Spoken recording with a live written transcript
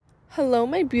Hello,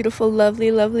 my beautiful,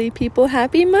 lovely, lovely people.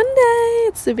 Happy Monday!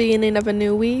 It's the beginning of a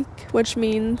new week, which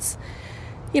means,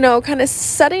 kind of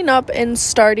setting up and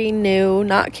starting new,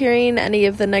 not carrying any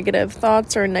of the negative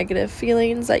thoughts or negative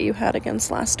feelings that you had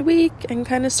against last week, and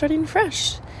kind of starting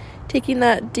fresh. Taking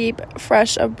that deep,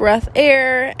 fresh of breath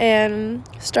air and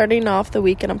starting off the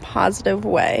week in a positive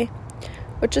way,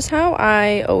 which is how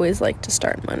I always like to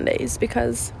start Mondays,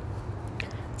 because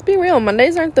let's be real,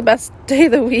 Mondays aren't the best day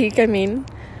of the week.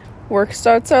 Work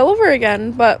starts all over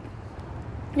again, but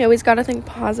you always got to think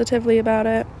positively about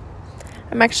it.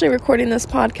 I'm actually recording this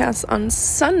podcast on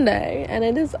Sunday, and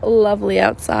it is lovely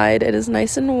outside. It is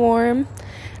nice and warm.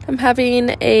 I'm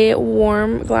having a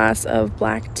warm glass of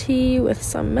black tea with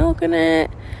some milk in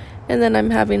it, and then I'm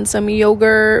having some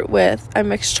yogurt with, I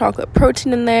mixed chocolate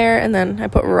protein in there, and then I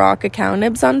put raw cacao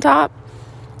nibs on top,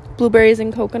 blueberries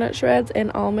and coconut shreds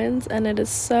and almonds, and it is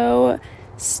so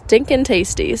stinking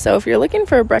tasty. So if you're looking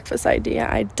for a breakfast idea,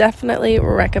 I definitely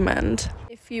recommend.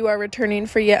 If you are returning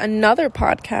for yet another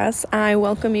podcast, I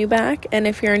welcome you back. And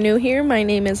if you're new here, my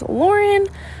name is Lauren.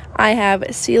 I have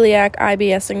celiac,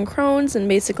 IBS, and Crohn's, and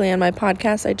basically on my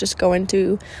podcast, I just go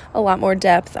into a lot more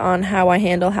depth on how I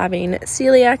handle having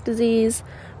celiac disease.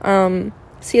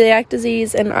 Celiac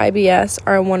disease and IBS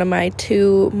are one of my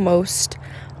two most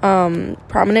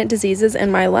prominent diseases in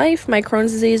my life. My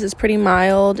Crohn's disease is pretty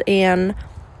mild, and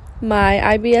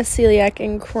my IBS, celiac,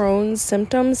 and Crohn's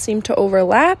symptoms seem to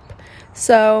overlap.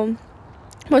 So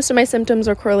most of my symptoms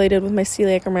are correlated with my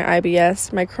celiac or my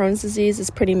IBS. My Crohn's disease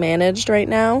is pretty managed right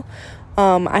now.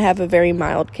 I have a very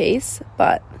mild case,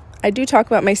 but I do talk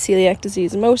about my celiac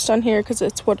disease most on here because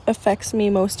it's what affects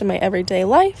me most in my everyday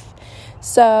life.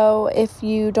 So if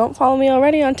you don't follow me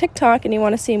already on TikTok and you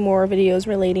want to see more videos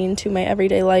relating to my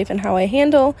everyday life and how I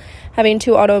handle having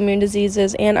two autoimmune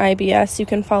diseases and IBS, you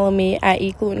can follow me at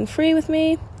Eat Gluten Free with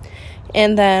me.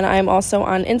 And then I'm also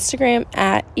on Instagram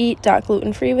at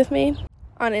eat.glutenfree with me.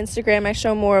 On Instagram, I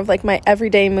show more of like my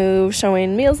everyday moves,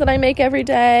 showing meals that I make every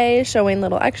day, showing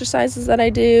little exercises that I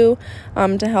do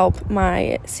to help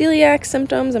my celiac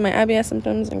symptoms and my IBS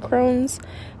symptoms and Crohn's.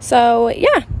 So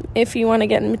yeah, if you want to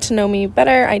get to know me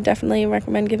better, I definitely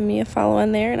recommend giving me a follow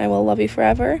on there, and I will love you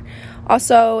forever.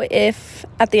 Also, if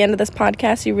at the end of this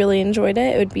podcast you really enjoyed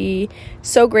it would be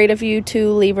so great of you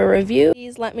to leave a review.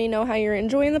 Please let me know how you're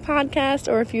enjoying the podcast,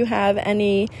 or if you have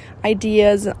any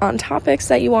ideas on topics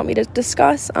that you want me to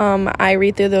discuss. I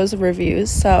read through those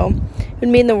reviews, so it would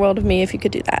mean the world of me if you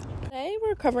could do that. Today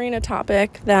we're covering a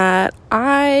topic that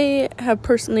I have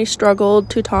personally struggled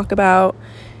to talk about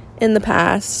in the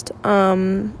past.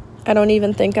 I don't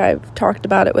even think I've talked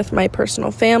about it with my personal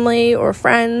family or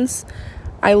friends.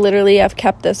 I literally have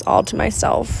kept this all to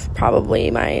myself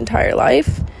probably my entire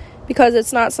life, because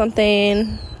it's not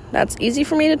something that's easy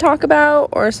for me to talk about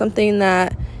or something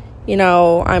that,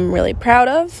 I'm really proud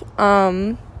of.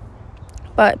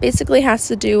 But basically has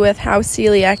to do with how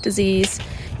celiac disease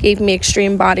gave me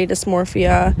extreme body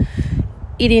dysmorphia,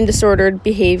 eating disordered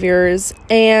behaviors,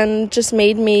 and just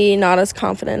made me not as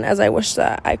confident as I wish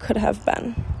that I could have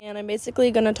been. And I'm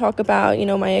basically going to talk about,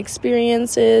 my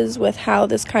experiences with how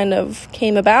this kind of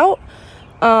came about,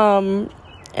 and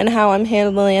how I'm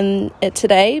handling it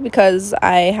today, because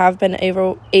I have been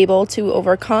able to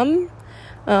overcome,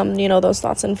 those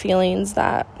thoughts and feelings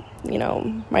that,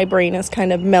 my brain has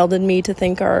kind of melded me to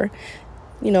think are,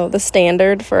 the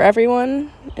standard for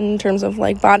everyone in terms of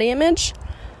like body image.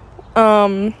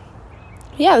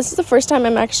 This is the first time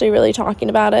I'm actually really talking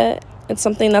about it. It's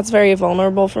something that's very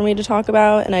vulnerable for me to talk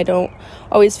about, and I don't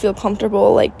always feel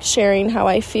comfortable like sharing how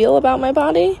I feel about my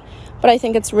body, but I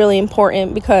think it's really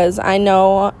important because I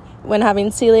know when having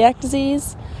celiac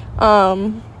disease,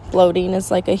 bloating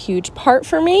is like a huge part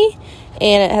for me,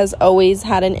 and it has always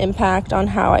had an impact on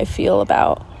how I feel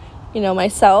about,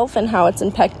 myself, and how it's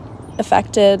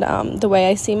affected the way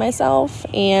I see myself,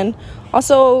 and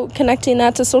also connecting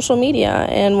that to social media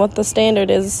and what the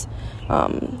standard is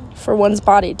for one's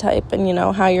body type, and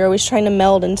how you're always trying to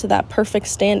meld into that perfect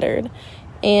standard,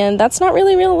 and that's not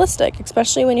really realistic,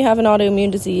 especially when you have an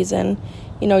autoimmune disease and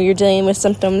you're dealing with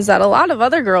symptoms that a lot of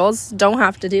other girls don't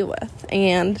have to deal with.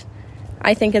 And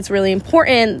I think it's really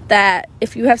important that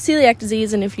if you have celiac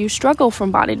disease and if you struggle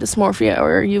from body dysmorphia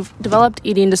or you've developed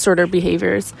eating disorder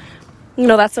behaviors,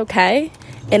 that's okay.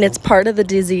 And it's part of the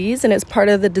disease, and it's part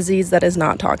of the disease that is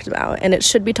not talked about. And it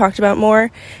should be talked about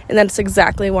more. And that's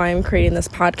exactly why I'm creating this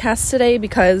podcast today,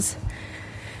 because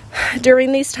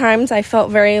during these times I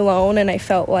felt very alone, and I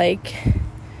felt like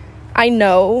I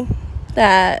know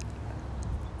that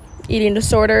eating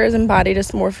disorders and body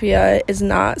dysmorphia is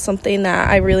not something that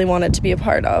I really wanted to be a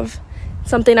part of.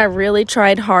 Something I really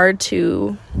tried hard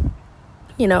to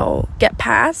get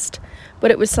past,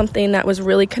 but it was something that was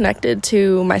really connected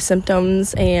to my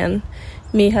symptoms and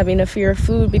me having a fear of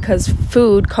food because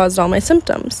food caused all my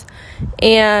symptoms.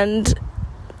 And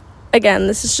again,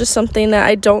 this is just something that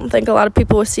I don't think a lot of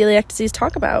people with celiac disease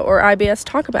talk about or IBS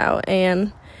talk about,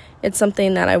 and it's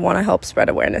something that I want to help spread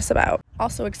awareness about.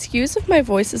 Also, excuse if my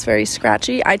voice is very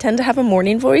scratchy. I tend to have a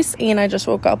morning voice, and I just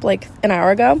woke up like an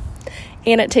hour ago,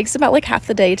 and it takes about like half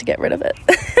the day to get rid of it.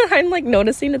 I'm like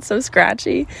noticing it's so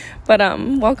scratchy, but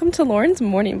welcome to Lauren's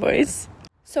morning voice.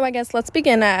 So I guess let's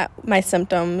begin at my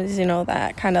symptoms,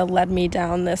 that kind of led me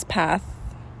down this path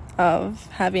of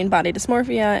having body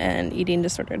dysmorphia and eating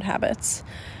disordered habits.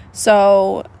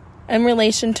 So in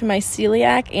relation to my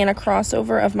celiac and a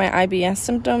crossover of my IBS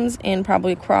symptoms and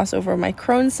probably a crossover of my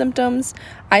Crohn's symptoms,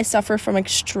 I suffer from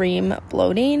extreme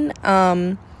bloating.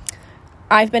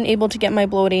 I've been able to get my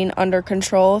bloating under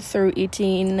control through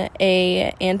eating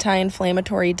a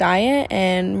anti-inflammatory diet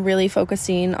and really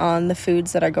focusing on the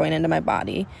foods that are going into my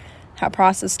body. How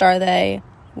processed are they?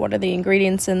 What are the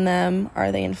ingredients in them?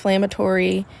 Are they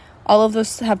inflammatory? All of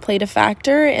those have played a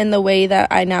factor in the way that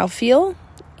I now feel.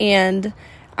 And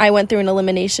I went through an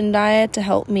elimination diet to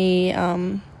help me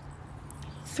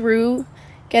through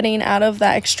getting out of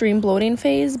that extreme bloating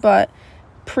phase. But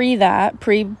before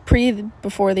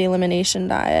the elimination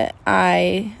diet,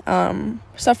 I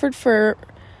suffered for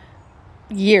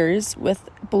years with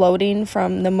bloating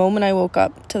from the moment I woke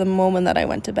up to the moment that I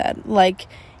went to bed. Like,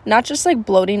 not just like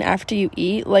bloating after you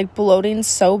eat, like bloating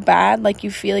so bad, like you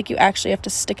feel like you actually have to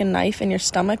stick a knife in your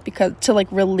stomach because to like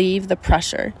relieve the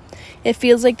pressure. It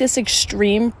feels like this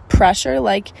extreme pressure,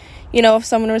 like, if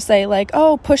someone would say like,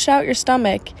 oh, push out your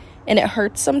stomach, and it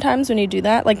hurts sometimes when you do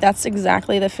that, like that's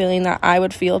exactly the feeling that I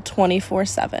would feel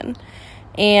 24/7.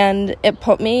 And it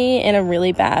put me in a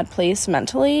really bad place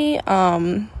mentally.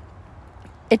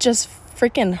 It just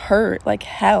freaking hurt like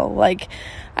hell. Like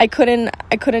I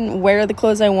couldn't wear the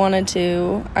clothes I wanted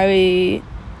to. I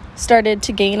started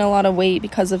to gain a lot of weight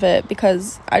because of it,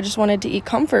 because I just wanted to eat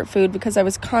comfort food because I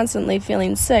was constantly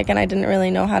feeling sick and I didn't really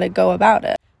know how to go about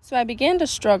it. So I began to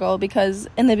struggle because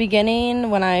in the beginning,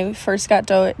 when I first got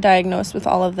diagnosed with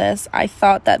all of this, I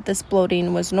thought that this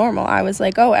bloating was normal. I was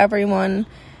like, oh, everyone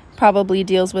probably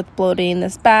deals with bloating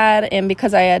this bad. And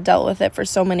because I had dealt with it for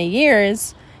so many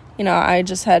years, I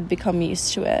just had become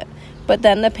used to it. But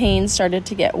then the pain started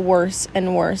to get worse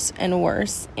and worse and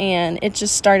worse. And it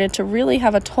just started to really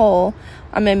have a toll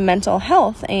on my mental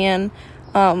health. And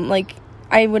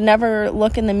I would never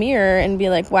look in the mirror and be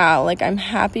like, wow, like I'm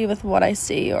happy with what I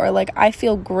see, or like I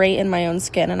feel great in my own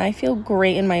skin and I feel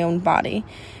great in my own body.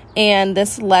 And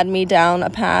this led me down a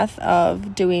path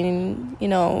of doing,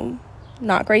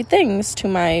 not great things to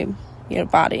my,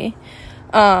 body.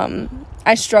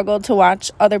 I struggled to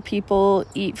watch other people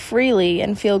eat freely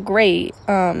and feel great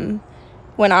when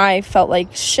I felt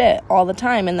like shit all the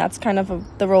time. And that's kind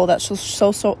of the role that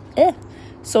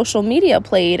social media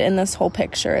played in this whole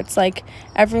picture. It's like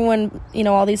everyone,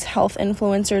 all these health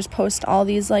influencers post all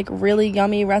these like really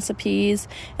yummy recipes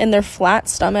in their flat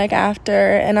stomach after,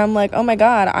 and I'm like, oh my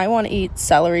god, I want to eat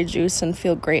celery juice and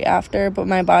feel great after, but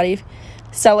my body,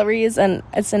 celery it's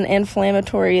an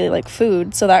inflammatory like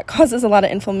food, so that causes a lot of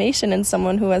inflammation in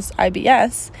someone who has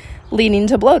IBS, leading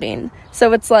to bloating.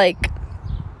 So it's like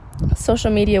social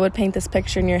media would paint this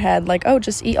picture in your head like, oh,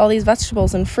 just eat all these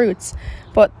vegetables and fruits.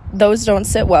 But those don't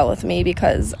sit well with me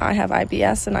because I have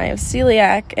IBS and I have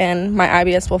celiac, and my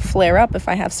IBS will flare up if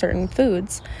I have certain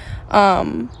foods.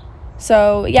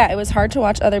 So yeah, it was hard to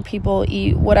watch other people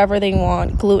eat whatever they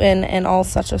want, gluten and all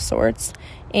such of sorts,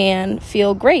 and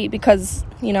feel great because,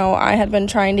 I had been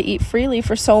trying to eat freely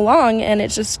for so long, and it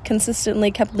just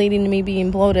consistently kept leading to me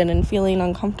being bloated and feeling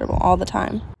uncomfortable all the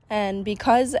time. And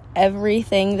because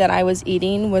everything that I was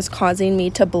eating was causing me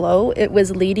to bloat, it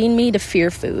was leading me to fear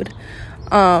food.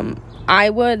 I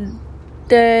would,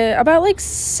 about like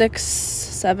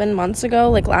 6-7 months ago,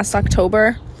 like last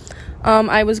October,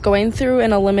 I was going through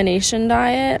an elimination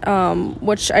diet,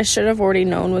 which I should have already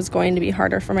known was going to be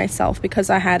harder for myself because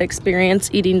I had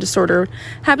experienced eating disorder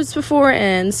habits before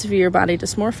and severe body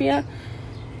dysmorphia.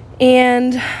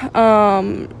 And,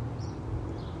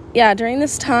 during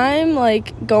this time,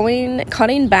 like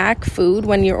cutting back food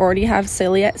when you already have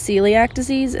celiac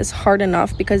disease is hard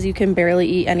enough because you can barely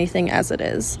eat anything as it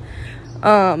is.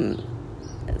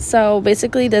 So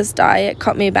basically this diet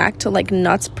cut me back to like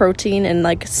nuts, protein, and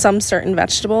like some certain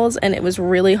vegetables, and it was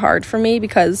really hard for me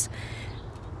because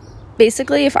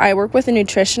basically if I work with a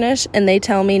nutritionist and they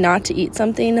tell me not to eat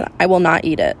something, I will not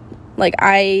eat it. Like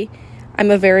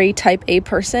I'm a very type A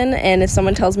person, and if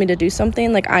someone tells me to do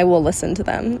something, like I will listen to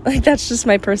them. Like that's just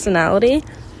my personality.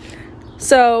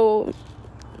 So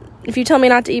if you tell me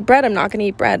not to eat bread, I'm not going to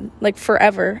eat bread. Like,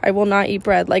 forever, I will not eat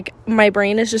bread. Like, my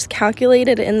brain is just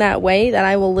calculated in that way that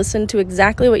I will listen to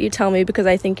exactly what you tell me because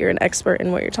I think you're an expert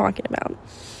in what you're talking about.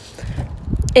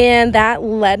 And that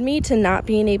led me to not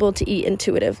being able to eat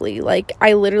intuitively. Like,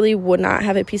 I literally would not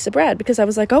have a piece of bread because I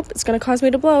was like, oh, it's going to cause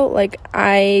me to bloat. Like,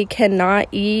 I cannot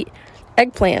eat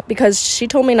eggplant because she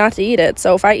told me not to eat it.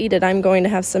 So if I eat it, I'm going to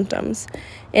have symptoms.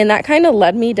 And that kind of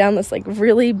led me down this, like,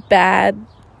 really bad,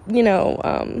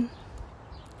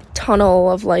 tunnel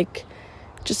of, like,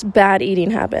 just bad eating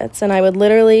habits. And I would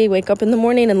literally wake up in the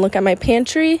morning and look at my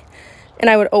pantry, and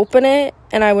I would open it,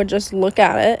 and I would just look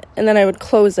at it, and then I would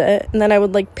close it, and then I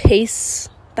would, like, pace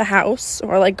the house,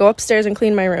 or, like, go upstairs and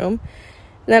clean my room.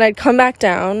 And then I'd come back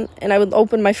down, and I would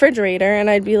open my refrigerator, and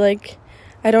I'd be like,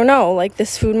 I don't know, like,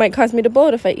 this food might cause me to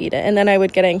bloat if I eat it. And then I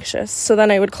would get anxious. So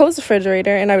then I would close the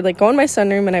refrigerator, and I would, like, go in my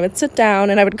sunroom, and I would sit down,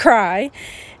 and I would cry.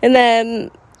 And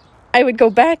then I would go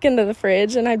back into the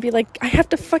fridge, and I'd be like, I have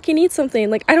to fucking eat something.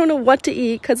 Like, I don't know what to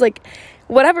eat, because, like,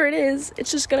 whatever it is,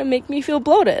 it's just going to make me feel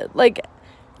bloated. Like,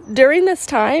 during this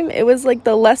time, it was, like,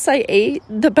 the less I ate,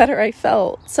 the better I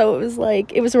felt. So it was,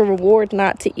 like, it was a reward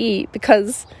not to eat,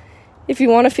 because if you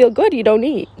want to feel good, you don't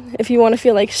eat. If you want to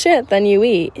feel like shit, then you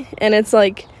eat. And it's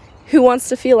like, who wants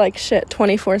to feel like shit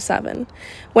 24/7?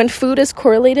 When food is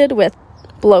correlated with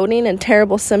bloating and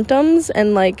terrible symptoms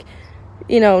and, like,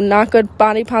 not good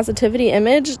body positivity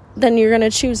image, then you're going to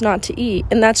choose not to eat.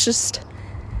 And that's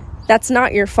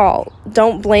not your fault.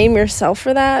 Don't blame yourself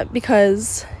for that,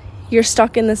 because you're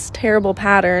stuck in this terrible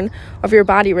pattern of your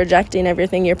body rejecting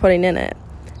everything you're putting in it.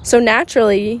 So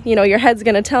naturally, your head's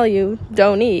going to tell you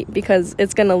don't eat because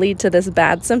it's going to lead to this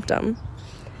bad symptom.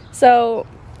 So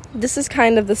this is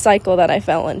kind of the cycle that I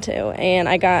fell into, and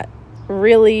I got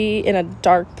really in a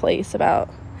dark place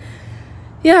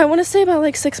I want to say about,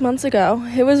 like, 6 months ago.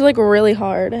 It was, like, really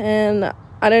hard, and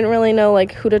I didn't really know,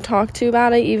 like, who to talk to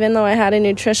about it. Even though I had a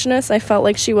nutritionist, I felt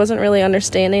like she wasn't really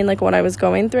understanding, like, what I was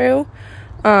going through.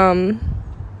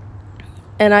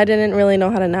 And I didn't really know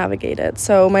how to navigate it.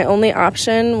 So my only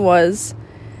option was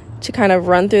to kind of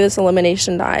run through this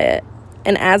elimination diet.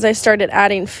 And as I started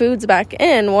adding foods back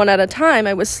in one at a time,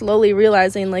 I was slowly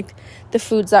realizing, like, the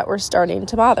foods that were starting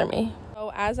to bother me.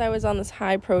 So as I was on this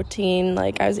high protein,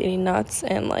 like, I was eating nuts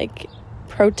and, like,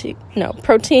 protein,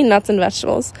 nuts and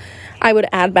vegetables, I would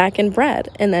add back in bread,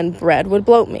 and then bread would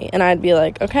bloat me. And I'd be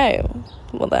like, okay,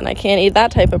 well, then I can't eat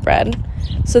that type of bread.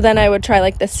 So then I would try,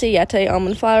 like, the Celiac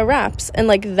almond flour wraps, and,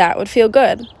 like, that would feel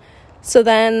good. So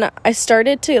then I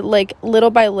started to, like,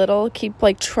 little by little keep,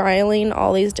 like, trialing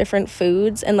all these different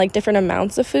foods and, like, different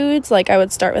amounts of foods. Like, I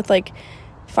would start with, like,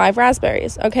 5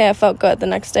 raspberries. Okay, I felt good. The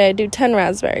next day I'd do 10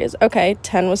 raspberries. Okay,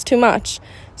 10 was too much.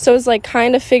 So it was, like,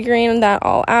 kind of figuring that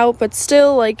all out, but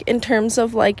still, like, in terms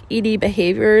of, like, eating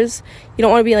behaviors, you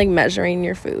don't want to be, like, measuring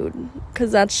your food,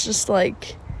 because that's just,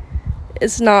 like,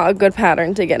 it's not a good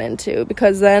pattern to get into,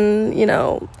 because then,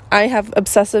 I have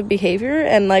obsessive behavior,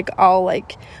 and, like, I'll,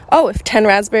 like, oh, if 10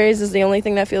 raspberries is the only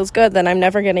thing that feels good, then I'm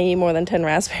never going to eat more than 10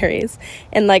 raspberries.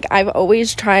 And, like, I've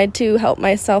always tried to help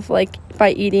myself, like,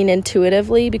 by eating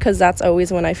intuitively, because that's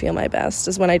always when I feel my best,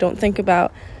 is when I don't think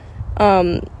about,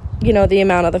 the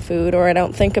amount of the food, or I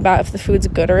don't think about if the food's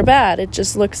good or bad. I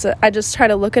just try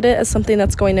to look at it as something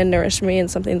that's going to nourish me and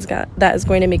something that is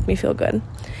going to make me feel good.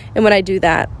 And when I do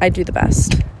that, I do the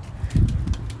best.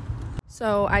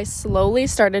 So I slowly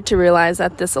started to realize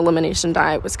that this elimination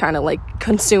diet was kind of, like,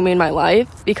 consuming my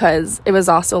life, because it was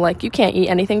also like, you can't eat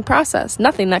anything processed,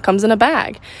 nothing that comes in a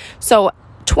bag. So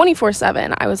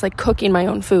 24/7, I was, like, cooking my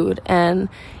own food, and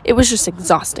it was just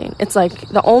exhausting. It's like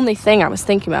the only thing I was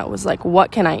thinking about was, like,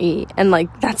 what can I eat? And,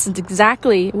 like, that's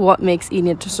exactly what makes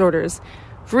eating disorders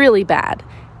really bad.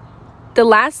 The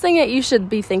last thing that you should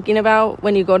be thinking about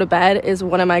when you go to bed is,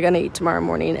 what am I going to eat tomorrow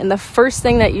morning? And the first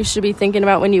thing that you should be thinking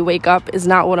about when you wake up is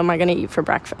not, what am I going to eat for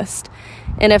breakfast?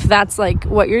 And if that's, like,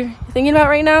 what you're thinking about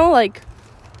right now, like,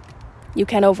 you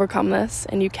can overcome this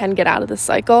and you can get out of this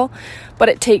cycle, but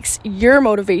it takes your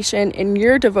motivation and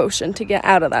your devotion to get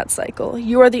out of that cycle.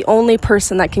 You are the only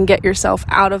person that can get yourself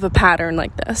out of a pattern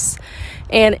like this.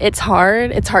 And it's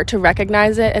hard. It's hard to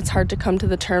recognize it. It's hard to come to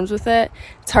the terms with it.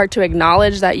 It's hard to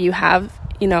acknowledge that you have,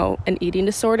 an eating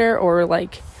disorder or,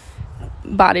 like,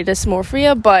 body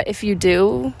dysmorphia. But if you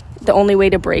do, the only way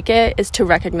to break it is to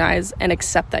recognize and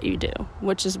accept that you do,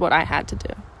 which is what I had to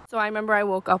do. So I remember I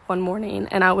woke up one morning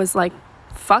and I was like,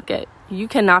 fuck it. You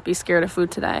cannot be scared of food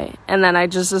today. And then I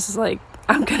just was like,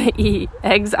 I'm going to eat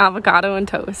eggs, avocado, and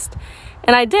toast.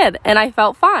 And I did. And I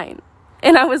felt fine.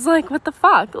 And I was like, what the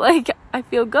fuck? Like, I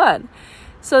feel good.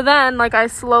 So then, like, I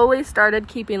slowly started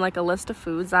keeping, like, a list of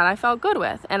foods that I felt good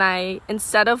with. And I,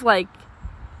 instead of, like,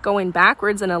 going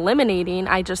backwards and eliminating.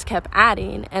 I just kept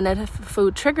adding. And if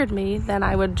food triggered me, then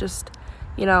I would just,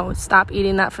 stop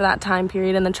eating that for that time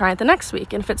period and then try it the next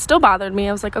week. And if it still bothered me,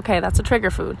 I was like, okay, that's a trigger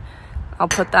food. I'll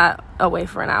put that away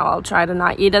for now. I'll try to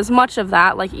not eat as much of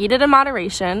that. Like, eat it in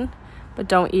moderation, but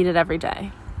don't eat it every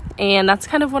day. And that's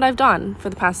kind of what I've done for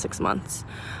the past 6 months.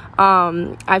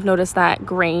 I've noticed that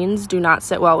grains do not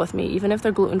sit well with me, even if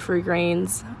they're gluten-free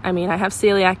grains. I mean, I have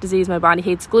celiac disease. My body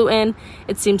hates gluten.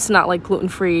 It seems to not like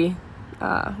gluten-free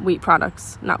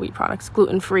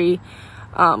gluten-free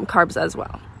carbs as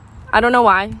well. I don't know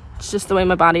why. It's just the way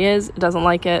my body is. It doesn't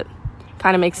like it.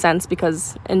 Kind of makes sense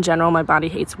because in general, my body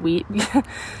hates wheat.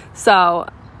 So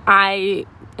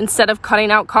instead of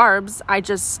cutting out carbs, I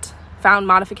just found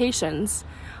modifications.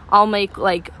 I'll make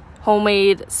like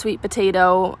homemade sweet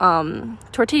potato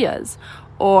tortillas,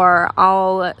 or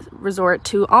I'll resort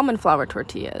to almond flour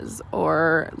tortillas,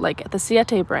 or like the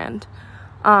Celiac brand,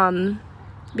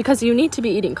 because you need to be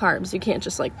eating carbs. You can't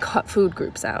just like cut food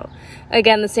groups out.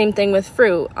 Again, the same thing with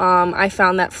fruit. I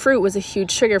found that fruit was a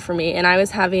huge trigger for me, and I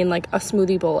was having like a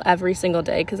smoothie bowl every single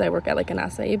day because I work at like an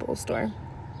acai bowl store.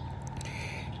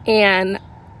 And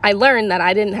I learned that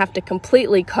I didn't have to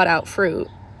completely cut out fruit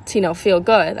to, feel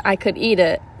good. I could eat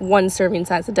it 1 serving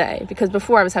size a day, because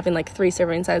before I was having like 3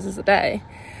 serving sizes a day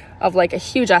of like a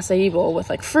huge acai bowl with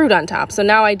like fruit on top. So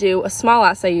now I do a small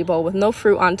acai bowl with no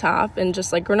fruit on top and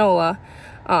just like granola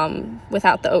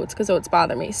without the oats, because oats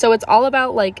bother me. So it's all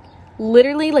about like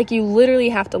you literally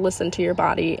have to listen to your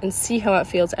body and see how it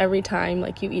feels every time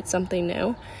like you eat something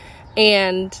new.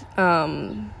 And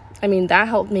that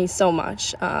helped me so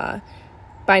much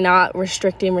by not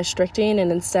restricting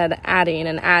and instead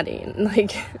adding,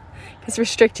 like, because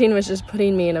restricting was just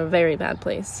putting me in a very bad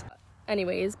place.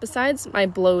 Anyways, besides my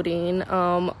bloating,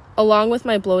 along with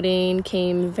my bloating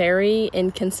came very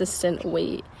inconsistent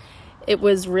weight. It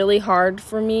was really hard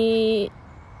for me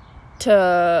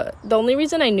the only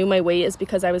reason I knew my weight is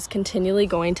because I was continually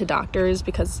going to doctors,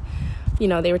 because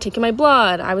they were taking my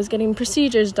blood, I was getting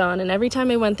procedures done, and every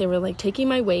time I went, they were like taking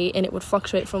my weight, and it would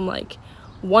fluctuate from like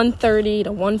 130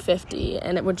 to 150,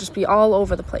 and it would just be all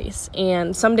over the place.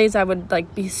 And some days I would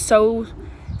like be so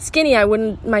skinny,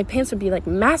 my pants would be like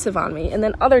massive on me, and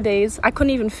then other days I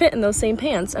couldn't even fit in those same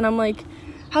pants, and I'm like,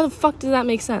 how the fuck does that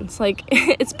make sense? Like,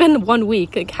 it's been 1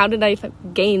 week. Like, how did I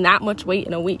gain that much weight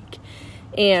in a week?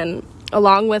 And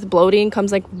along with bloating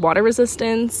comes like water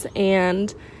resistance,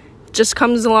 and just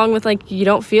comes along with like, you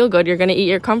don't feel good, you're going to eat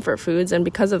your comfort foods, and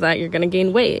because of that you're going to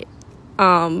gain weight.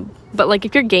 But like,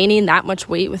 if you're gaining that much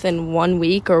weight within 1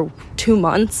 week or 2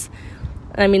 months,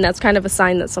 that's kind of a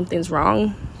sign that something's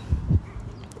wrong.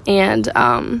 And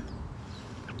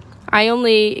I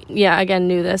only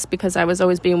knew this because I was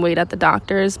always being weighed at the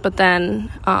doctors. But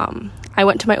then I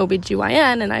went to my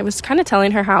OBGYN, and I was kind of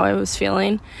telling her how I was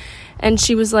feeling. And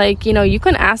she was like, you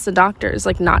can ask the doctors,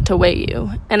 like, not to weigh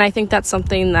you. And I think that's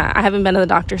something that I haven't been to the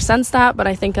doctor since that, but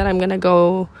I think that I'm going to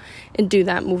go and do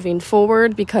that moving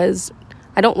forward, because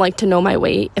I don't like to know my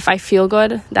weight. If I feel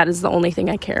good, that is the only thing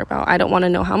I care about. I don't want to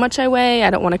know how much I weigh. I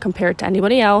don't want to compare it to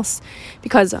anybody else,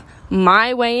 because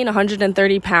my weighing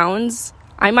 130 pounds,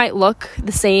 I might look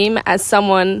the same as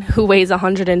someone who weighs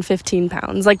 115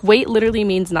 pounds. Like, weight literally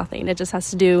means nothing. It just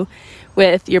has to do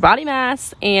with your body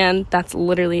mass, and that's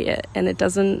literally it. And it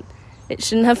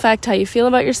shouldn't affect how you feel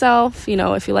about yourself.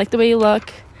 If you like the way you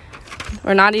look,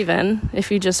 or not even,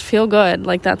 if you just feel good,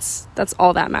 like, that's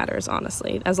all that matters,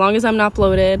 honestly. As long as I'm not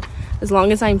bloated, as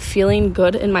long as I'm feeling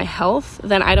good in my health,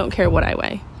 then I don't care what I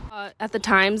weigh. At the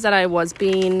times that I was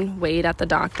being weighed at the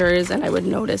doctors, and I would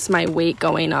notice my weight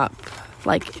going up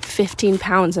like 15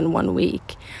 pounds in 1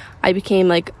 week, I became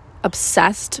like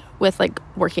obsessed with like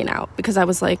working out, because I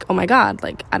was like, oh my God,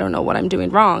 like, I don't know what I'm doing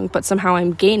wrong, but somehow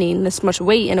I'm gaining this much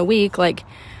weight in a week. Like,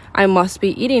 I must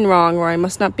be eating wrong, or I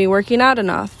must not be working out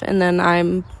enough. And then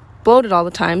I'm bloated all the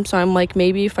time. So I'm like,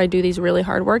 maybe if I do these really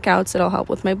hard workouts, it'll help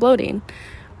with my bloating,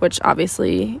 which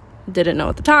obviously didn't know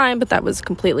at the time, but that was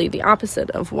completely the opposite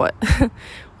of what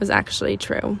was actually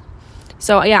true.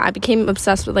 So yeah, I became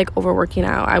obsessed with like overworking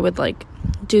out. I would like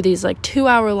do these like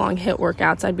 2-hour long HIIT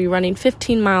workouts. I'd be running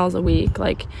 15 miles a week.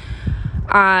 Like,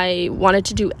 I wanted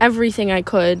to do everything I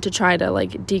could to try to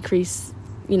like decrease,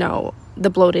 the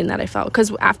bloating that I felt.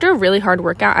 Because after a really hard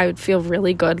workout, I would feel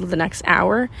really good the next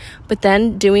hour. But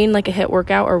then doing like a HIIT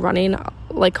workout or running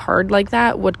like hard like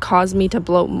that would cause me to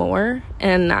bloat more.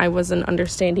 And I wasn't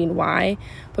understanding why.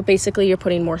 But basically, you're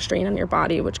putting more strain on your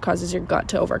body, which causes your gut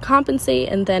to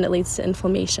overcompensate. And then it leads to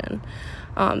inflammation.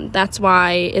 That's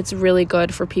why it's really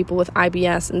good for people with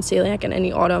IBS and celiac and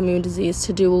any autoimmune disease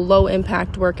to do low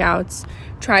impact workouts.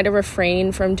 Try to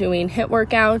refrain from doing HIIT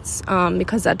workouts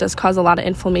because that does cause a lot of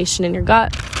inflammation in your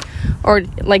gut. Or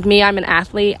like me, I'm an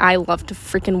athlete. I love to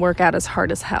freaking work out as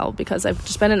hard as hell because I've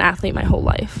just been an athlete my whole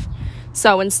life.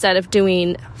 So instead of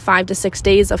doing 5 to 6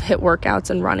 days of HIIT workouts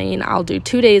and running, I'll do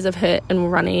 2 days of HIIT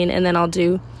and running, and then I'll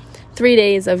do 3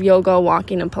 days of yoga,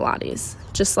 walking, and Pilates.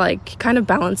 Just like kind of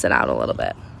balance it out a little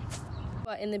bit.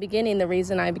 But in the beginning, the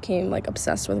reason I became like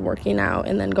obsessed with working out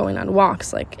and then going on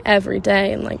walks like every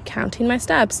day and like counting my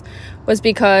steps was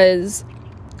because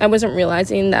I wasn't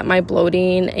realizing that my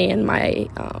bloating and my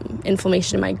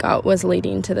inflammation in my gut was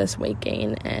leading to this weight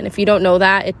gain. And if you don't know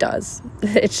that, it does.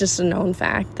 It's just a known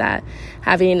fact that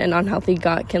having an unhealthy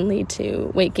gut can lead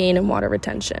to weight gain and water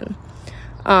retention.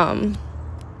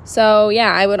 So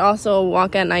yeah, I would also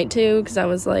walk at night too, because I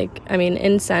was like,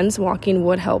 in sense, walking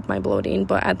would help my bloating,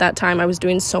 but at that time I was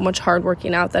doing so much hard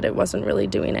working out that it wasn't really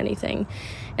doing anything.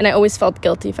 And I always felt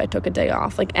guilty if I took a day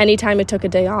off. Like anytime I took a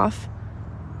day off,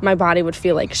 my body would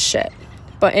feel like shit.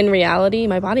 But in reality,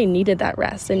 my body needed that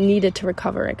rest and needed to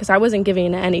recover it because I wasn't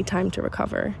giving it any time to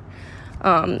recover.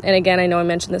 And again, I know I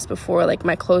mentioned this before, like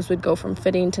my clothes would go from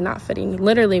fitting to not fitting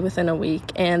literally within a week.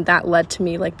 And that led to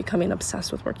me like becoming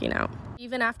obsessed with working out.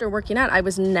 Even after working out, I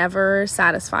was never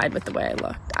satisfied with the way I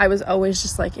looked. I was always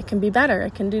just like, it can be better. I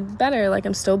can do better. Like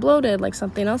I'm still bloated. Like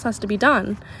something else has to be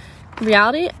done. In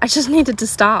reality, I just needed to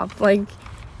stop. Like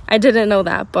I didn't know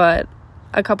that, but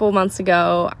a couple of months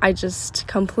ago, I just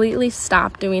completely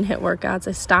stopped doing HIIT workouts.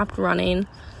 I stopped running.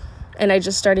 And I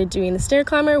just started doing the stair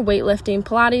climber, weightlifting,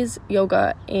 Pilates,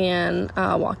 yoga, and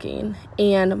walking.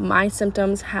 And my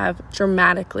symptoms have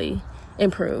dramatically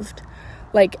improved.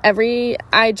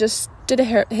 I just did a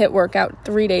HIIT workout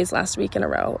 3 days last week in a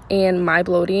row. And my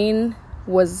bloating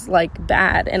was like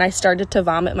bad. And I started to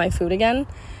vomit my food again.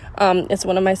 It's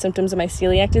one of my symptoms of my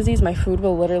celiac disease. My food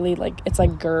will literally it's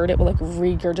like GERD. It will like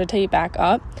regurgitate back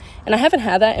up. And I haven't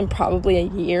had that in probably a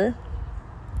year.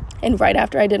 And right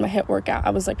after I did my HIIT workout,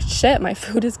 I was like, shit, my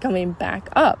food is coming back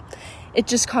up. It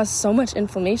just caused so much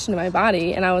inflammation in my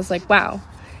body. And I was like, wow.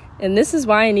 And this is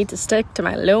why I need to stick to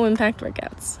my low impact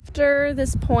workouts. After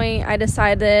this point, I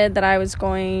decided that I was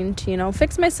going to,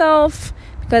 fix myself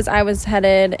because I was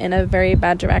headed in a very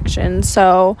bad direction.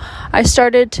 So I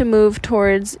started to move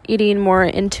towards eating more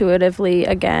intuitively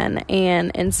again.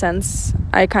 And since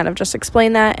I kind of just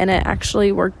explained that, and it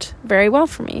actually worked very well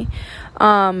for me.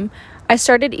 I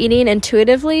started eating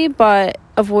intuitively, but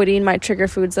avoiding my trigger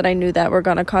foods that I knew that were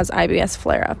going to cause IBS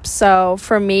flare-ups. So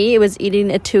for me, it was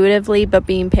eating intuitively, but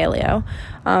being paleo,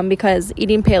 because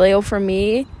eating paleo for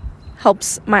me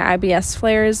helps my IBS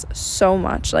flares so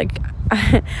much. Like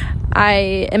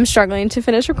I am struggling to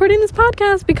finish recording this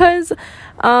podcast because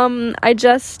I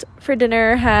just for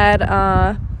dinner had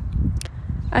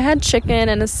I had chicken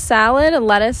and a salad, a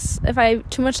lettuce. If I have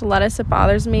too much lettuce, it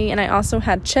bothers me. And I also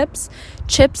had chips.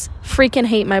 Chips freaking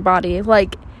hate my body.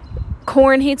 Like,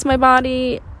 corn hates my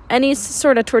body. Any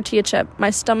sort of tortilla chip,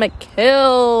 my stomach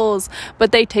kills.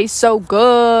 But they taste so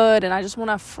good. And I just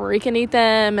want to freaking eat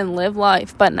them and live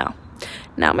life. But no.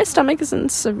 Now my stomach is in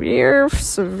severe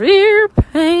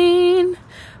pain.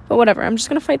 But whatever. I'm just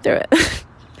going to fight through it.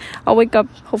 I'll wake up,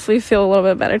 hopefully feel a little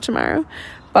bit better tomorrow.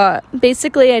 But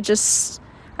basically, I just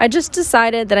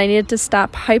decided that I needed to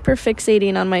stop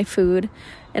hyperfixating on my food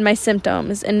and my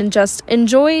symptoms and just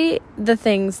enjoy the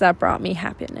things that brought me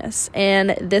happiness.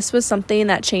 And this was something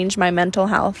that changed my mental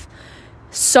health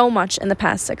so much in the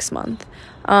past 6 months.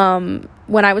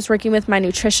 When I was working with my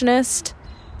nutritionist,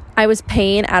 I was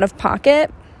paying out of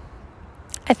pocket.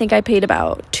 I think I paid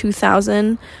about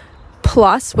 $2,000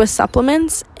 plus with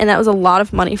supplements, and that was a lot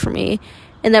of money for me.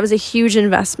 And that was a huge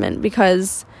investment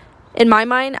because in my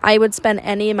mind, I would spend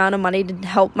any amount of money to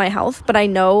help my health, but I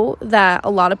know that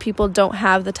a lot of people don't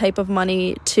have the type of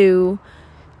money to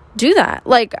do that.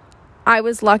 Like, I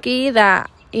was lucky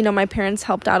that, my parents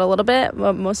helped out a little bit,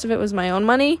 but most of it was my own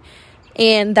money,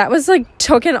 and that was like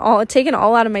taken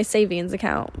all out of my savings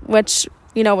account, which,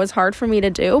 was hard for me to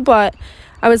do, but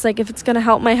I was like, if it's going to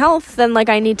help my health, then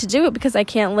I need to do it because I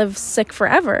can't live sick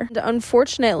forever. And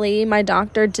unfortunately, my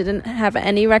doctor didn't have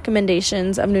any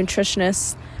recommendations of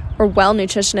nutritionists or well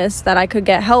nutritionists that I could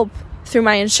get help through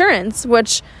my insurance,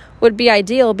 which would be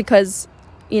ideal because,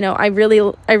 I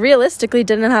realistically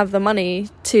didn't have the money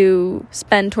to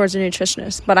spend towards a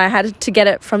nutritionist, but I had to get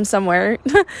it from somewhere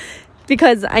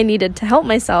because I needed to help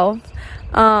myself.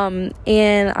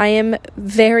 And I am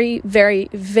very, very,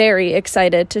 very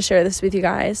excited to share this with you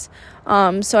guys.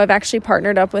 So I've actually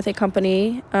partnered up with a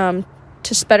company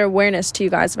to spread awareness to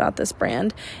you guys about this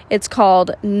brand. It's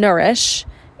called Nourish,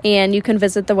 and you can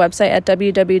visit the website at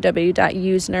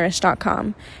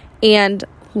www.usenourish.com. And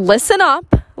listen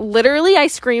up, literally I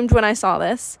screamed when I saw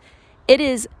this. It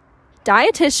is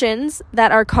dietitians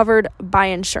that are covered by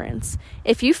insurance.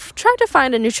 If you've tried to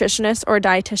find a nutritionist or a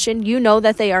dietitian, you know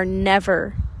that they are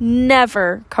never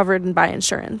covered by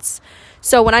insurance.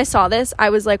 So when I saw this,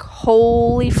 I was like,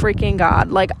 holy freaking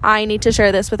God, like I need to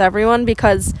share this with everyone,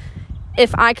 because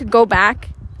if I could go back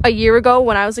a year ago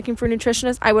when I was looking for a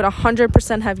nutritionist, I would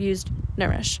 100% have used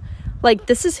Nourish. Like,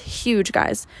 this is huge,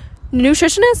 guys.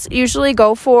 Nutritionists usually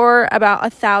go for about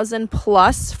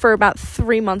 $1,000+ for about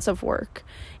 3 months of work.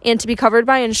 And to be covered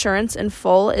by insurance in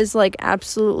full is like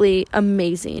absolutely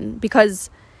amazing, because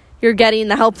you're getting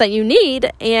the help that you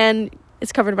need and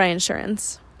it's covered by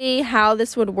insurance. How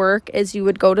this would work is you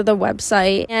would go to the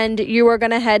website and you are going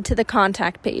to head to the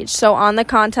contact page. So on the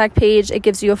contact page, it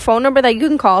gives you a phone number that you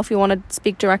can call if you want to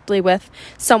speak directly with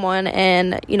someone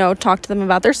and, talk to them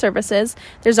about their services.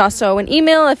 There's also an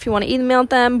email if you want to email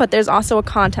them, but there's also a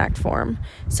contact form.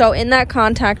 So in that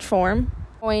contact form,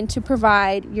 you're going to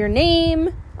provide your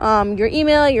name, your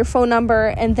email, your phone number,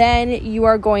 and then you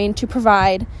are going to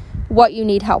provide what you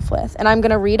need help with. And I'm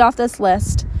going to read off this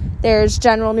list. There's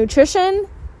general nutrition.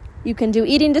 You can do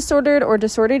eating disordered or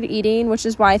disordered eating, which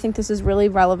is why I think this is really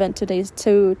relevant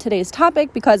to today's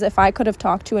topic, because if I could have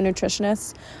talked to a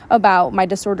nutritionist about my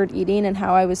disordered eating and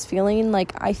how I was feeling,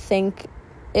 like, I think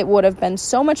it would have been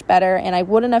so much better and I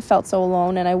wouldn't have felt so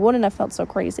alone and I wouldn't have felt so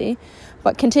crazy.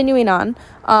 But continuing on,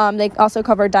 they also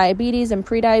cover diabetes and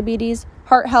prediabetes,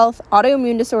 heart health,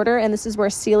 autoimmune disorder, and this is where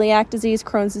celiac disease,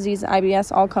 Crohn's disease,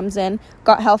 IBS all comes in.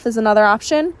 Gut health is another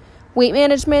option. Weight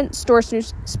management, sports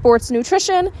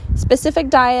nutrition, specific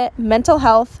diet, mental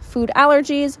health, food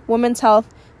allergies, women's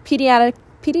health,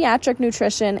 pediatric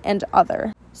nutrition, and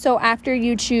other. So after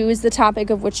you choose the topic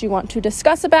of which you want to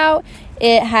discuss about,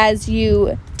 it has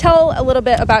you tell a little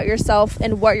bit about yourself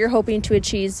and what you're hoping to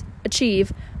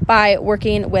achieve by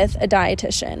working with a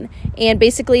dietitian. And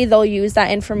basically they'll use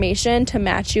that information to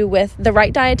match you with the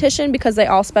right dietitian, because they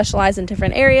all specialize in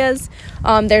different areas.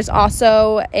 There's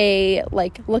also a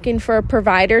looking for a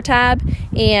provider tab,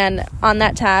 and on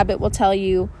that tab it will tell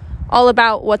you all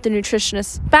about what the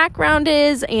nutritionist's background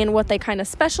is and what they kind of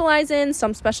specialize in.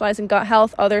 Some specialize in gut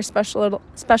health, others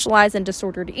specialize in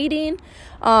disordered eating.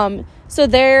 So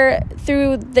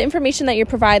through the information that you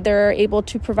provide, they're able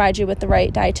to provide you with the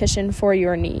right dietitian for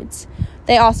your needs.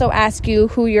 They also ask you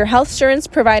who your health insurance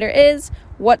provider is,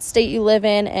 what state you live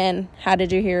in, and how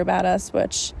did you hear about us,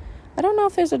 which I don't know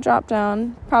if there's a drop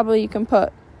down. Probably you can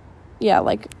put,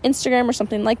 Instagram or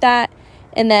something like that.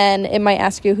 And then it might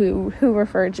ask you who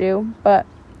referred you, but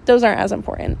those aren't as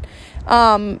important.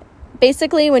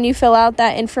 Basically, when you fill out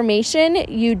that information,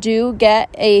 you do get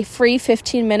a free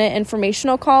 15-minute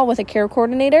informational call with a care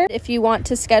coordinator. If you want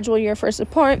to schedule your first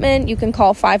appointment, you can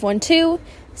call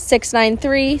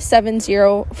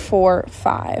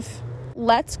 512-693-7045.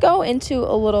 Let's go into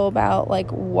a little about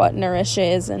what Nourish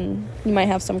is, and you might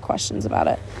have some questions about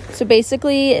it. So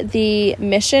basically, the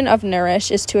mission of Nourish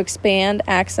is to expand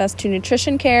access to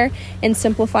nutrition care and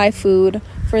simplify food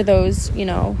for those,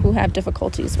 who have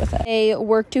difficulties with it. They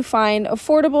work to find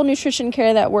affordable nutrition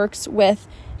care that works with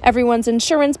everyone's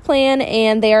insurance plan,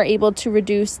 and they are able to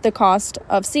reduce the cost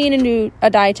of seeing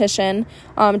a dietitian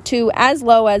to as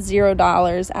low as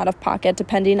 $0 out of pocket,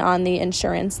 depending on the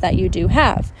insurance that you do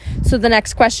have. So the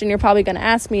next question you're probably going to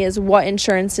ask me is, what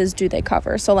insurances do they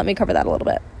cover? So let me cover that a little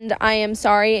bit. And I am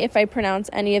sorry if I pronounce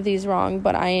any of these wrong,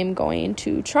 but I am going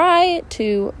to try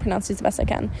to pronounce these the best I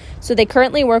can. So they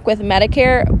currently work with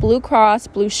Medicare, Blue Cross,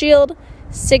 Blue Shield,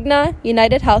 Cigna,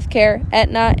 United Healthcare,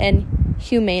 Aetna, and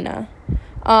Humana.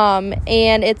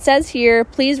 And it says here,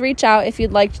 please reach out if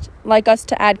you'd like us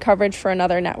to add coverage for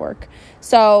another network.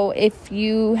 So if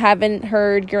you haven't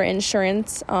heard your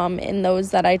insurance in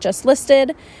those that I just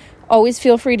listed, always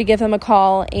feel free to give them a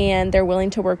call, and they're willing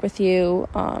to work with you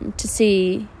to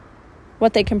see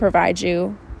what they can provide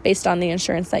you based on the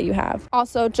insurance that you have.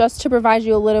 Also, just to provide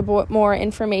you a little bit more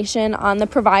information on the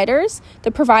providers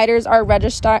are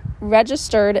registered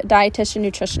dietitian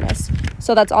nutritionists.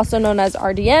 So that's also known as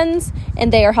RDNs,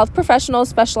 and they are health professionals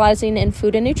specializing in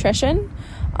food and nutrition.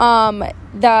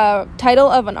 The title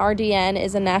of an RDN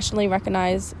is a nationally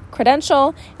recognized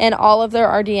credential, and all of their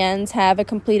RDNs have a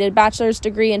completed bachelor's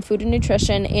degree in food and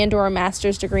nutrition and/or a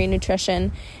master's degree in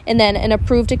nutrition, and then an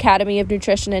approved Academy of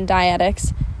Nutrition and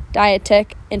dietic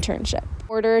internship. In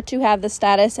order to have the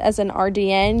status as an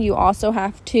RDN, you also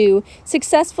have to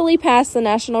successfully pass the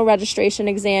national registration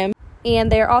exam, and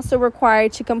they are also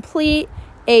required to complete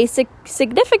a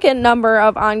significant number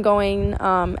of ongoing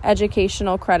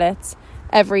educational credits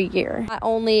every year. Not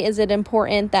only is it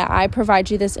important that I provide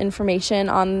you this information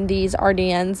on these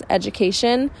RDNs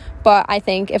education, but I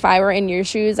think if I were in your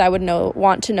shoes, I would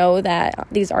want to know that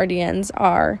these RDNs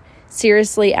are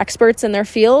seriously experts in their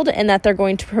field and that they're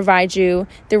going to provide you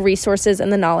the resources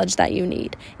and the knowledge that you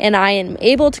need. And I am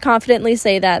able to confidently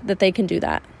say that they can do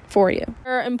that for you.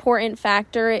 Another important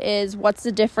factor is what's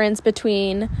the difference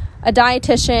between a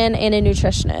dietitian and a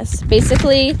nutritionist.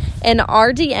 Basically, an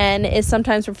RDN is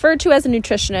sometimes referred to as a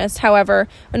nutritionist. However,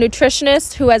 a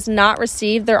nutritionist who has not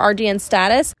received their RDN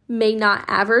status may not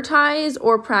advertise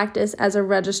or practice as a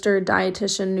registered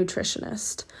dietitian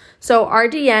nutritionist. So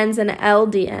RDNs and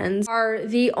LDNs are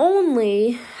the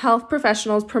only health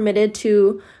professionals permitted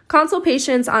to consult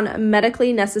patients on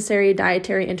medically necessary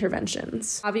dietary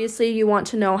interventions. Obviously, you want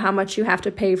to know how much you have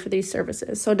to pay for these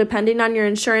services. So depending on your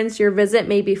insurance, your visit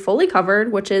may be fully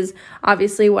covered, which is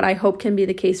obviously what I hope can be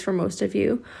the case for most of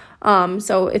you.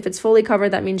 So if it's fully covered,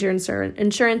 that means your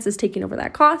insurance is taking over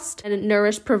that cost. And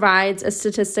Nourish provides a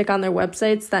statistic on their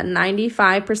websites that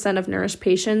 95% of Nourish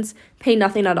patients pay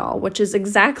nothing at all, which is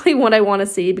exactly what I want to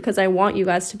see because I want you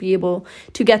guys to be able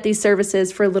to get these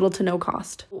services for little to no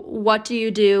cost. What do you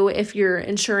do if your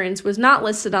insurance was not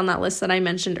listed on that list that I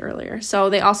mentioned earlier? So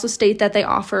they also state that they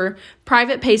offer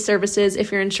private pay services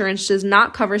if your insurance does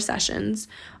not cover sessions.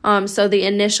 So the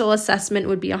initial assessment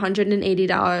would be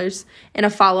 $180 and a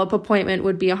follow-up appointment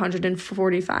would be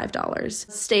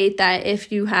 $145. State that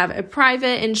if you have a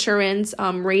private insurance,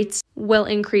 rates will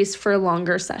increase for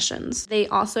longer sessions. They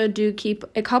also do keep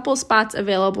a couple spots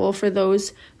available for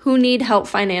those who need help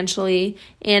financially.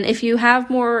 And if you have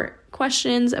more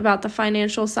questions about the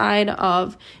financial side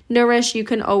of Nourish, you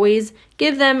can always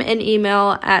give them an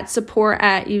email at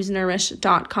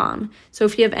support@usenourish.com. So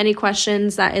if you have any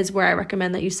questions, that is where I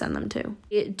recommend that you send them to.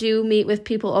 We do meet with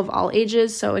people of all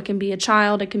ages, so it can be a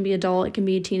child, it can be adult, it can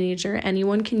be a teenager,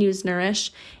 anyone can use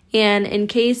Nourish. And in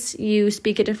case you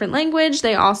speak a different language,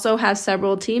 they also have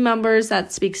several team members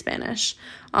that speak Spanish.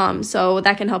 So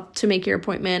that can help to make your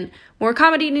appointment more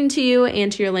accommodating to you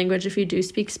and to your language if you do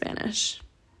speak Spanish.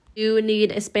 If you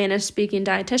need a Spanish-speaking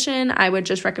dietitian, I would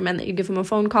just recommend that you give them a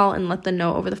phone call and let them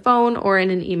know over the phone or in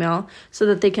an email so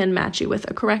that they can match you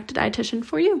with a correct dietitian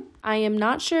for you. I am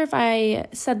not sure if I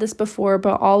said this before,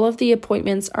 but all of the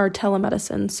appointments are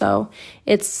telemedicine. So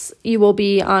you will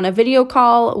be on a video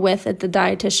call with the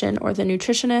dietitian or the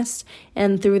nutritionist,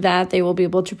 and through that they will be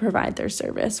able to provide their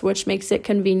service, which makes it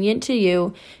convenient to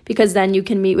you because then you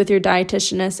can meet with your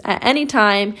dietitianist at any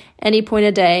time, any point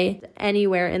of day,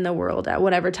 anywhere in the world at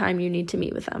whatever time you need to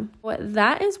meet with them.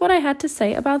 That is what I had to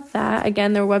say about that.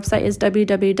 Again, their website is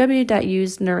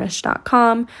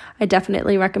www.usenourish.com. I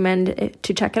definitely recommend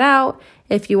to check it out.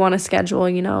 If you want to schedule,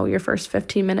 your first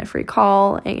 15-minute free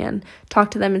call and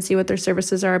talk to them and see what their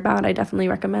services are about, I definitely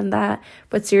recommend that.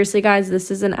 But seriously, guys, this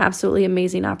is an absolutely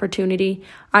amazing opportunity.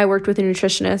 I worked with a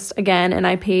nutritionist again, and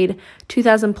I paid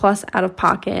 $2,000 plus out of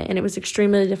pocket, and it was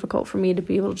extremely difficult for me to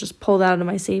be able to just pull that out of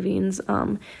my savings.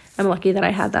 I'm lucky that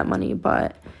I had that money,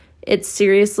 but it's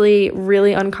seriously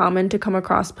really uncommon to come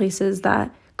across places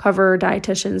that cover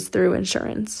dietitians through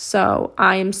insurance. So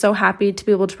I am so happy to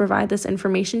be able to provide this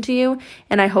information to you,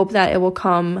 and I hope that it will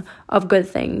come of good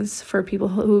things for people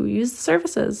who use the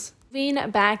services.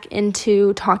 Moving back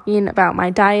into talking about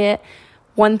my diet,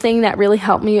 one thing that really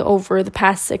helped me over the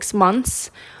past 6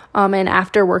 months and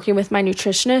after working with my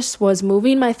nutritionist was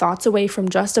moving my thoughts away from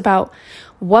just about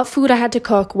what food I had to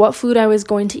cook, what food I was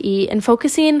going to eat, and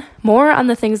focusing more on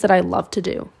the things that I love to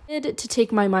do. I needed to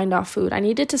take my mind off food. I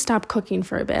needed to stop cooking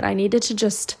for a bit. I needed to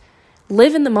just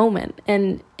live in the moment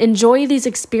and enjoy these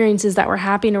experiences that were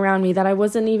happening around me that I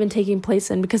wasn't even taking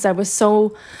place in because I was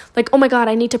so like, oh my God,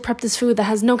 I need to prep this food that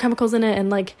has no chemicals in it. And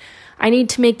like, I need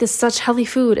to make this such healthy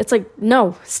food. It's like,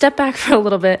 no, step back for a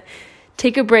little bit.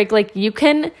 Take a break. Like, you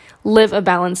can live a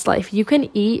balanced life. You can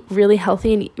eat really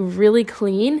healthy and really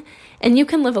clean, and you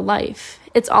can live a life.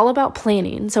 It's all about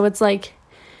planning. So it's like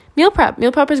meal prep.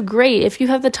 Meal prep is great. If you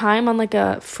have the time on like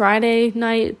a Friday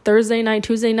night, Thursday night,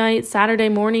 Tuesday night, Saturday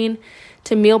morning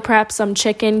to meal prep some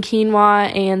chicken,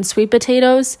 quinoa, and sweet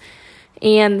potatoes,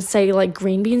 and say like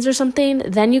green beans or something,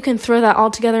 then you can throw that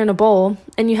all together in a bowl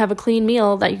and you have a clean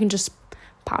meal that you can just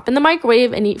pop in the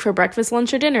microwave and eat for breakfast,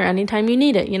 lunch, or dinner anytime you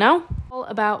need it, you know? All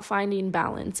about finding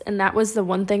balance. And that was the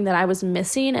one thing that I was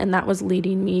missing, and that was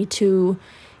leading me to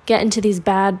get into these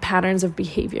bad patterns of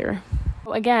behavior.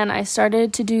 Again, I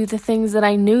started to do the things that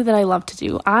I knew that I loved to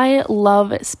do. I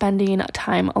love spending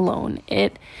time alone.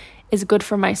 It is good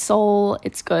for my soul.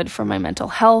 It's good for my mental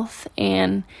health,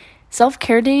 and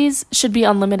self-care days should be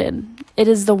unlimited. It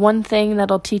is the one thing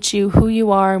that'll teach you who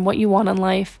you are and what you want in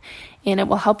life, and it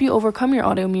will help you overcome your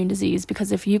autoimmune disease,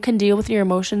 because if you can deal with your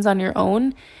emotions on your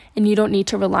own and you don't need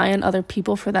to rely on other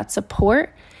people for that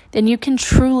support, then you can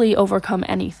truly overcome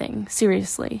anything,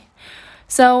 seriously.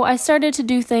 So I started to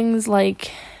do things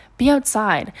like be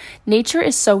outside. Nature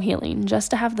is so healing. Just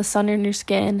to have the sun in your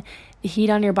skin, the heat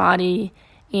on your body,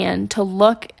 and to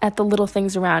look at the little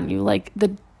things around you, like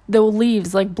the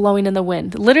leaves like blowing in the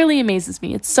wind, literally amazes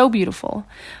me. It's so beautiful.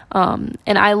 And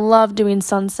I love doing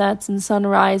sunsets and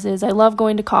sunrises. I love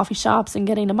going to coffee shops and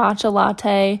getting a matcha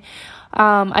latte.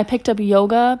 I picked up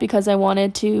yoga because I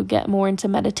wanted to get more into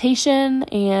meditation,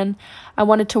 and I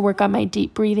wanted to work on my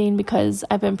deep breathing because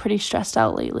I've been pretty stressed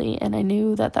out lately, and I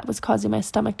knew that was causing my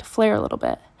stomach to flare a little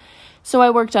bit. So I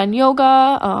worked on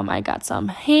yoga. I got some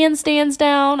handstands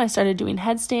down. I started doing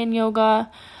headstand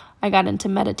yoga. I got into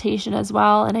meditation as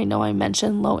well, and I know I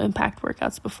mentioned low impact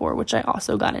workouts before, which I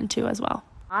also got into as well.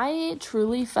 I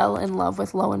truly fell in love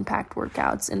with low impact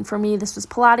workouts, and for me this was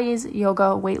Pilates,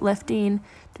 yoga, weightlifting,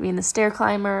 doing the stair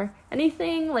climber,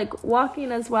 anything like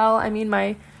walking as well. I mean,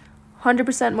 my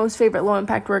 100% most favorite low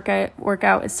impact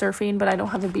workout is surfing, but I don't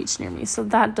have a beach near me, so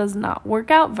that does not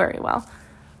work out very well.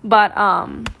 But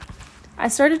I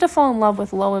started to fall in love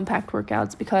with low impact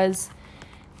workouts because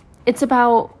it's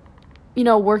about,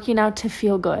 working out to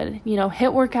feel good. HIIT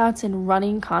workouts and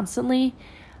running constantly.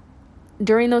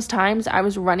 During those times, I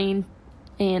was running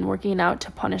and working out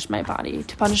to punish my body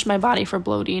for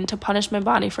bloating, to punish my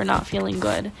body for not feeling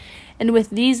good. And with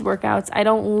these workouts, I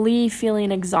don't leave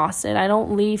feeling exhausted. I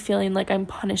don't leave feeling like I'm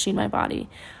punishing my body.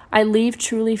 I leave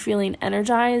truly feeling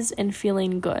energized and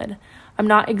feeling good. I'm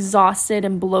not exhausted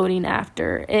and bloating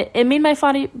after. It made my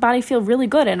body feel really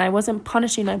good, and I wasn't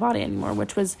punishing my body anymore,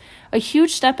 which was a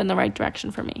huge step in the right direction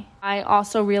for me. I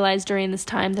also realized during this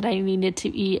time that I needed to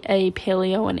eat a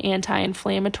paleo and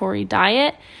anti-inflammatory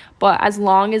diet, but as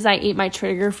long as I ate my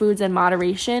trigger foods in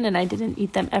moderation and I didn't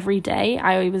eat them every day,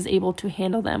 I was able to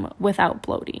handle them without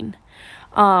bloating.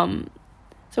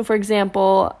 So for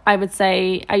example, I would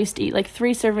say I used to eat like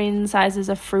 3 serving sizes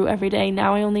of fruit every day.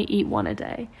 Now I only eat 1 a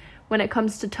day. When it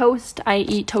comes to toast, I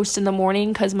eat toast in the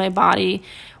morning because my body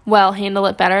will handle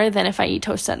it better than if I eat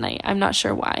toast at night. I'm not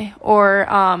sure why. Or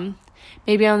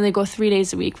maybe I only go 3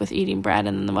 days a week with eating bread,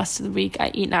 and then the rest of the week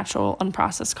I eat natural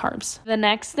unprocessed carbs. The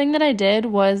next thing that I did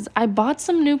was I bought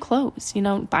some new clothes.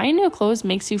 Buying new clothes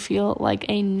makes you feel like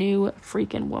a new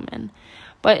freaking woman.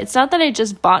 But it's not that I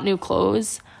just bought new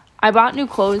clothes. I bought new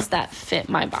clothes that fit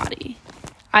my body.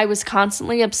 I was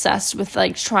constantly obsessed with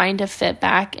trying to fit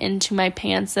back into my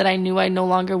pants that I knew I no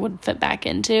longer would fit back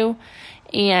into.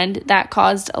 And that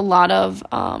caused a lot of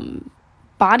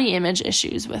body image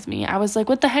issues with me. I was like,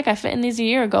 what the heck? I fit in these a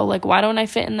year ago. Why don't I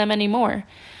fit in them anymore?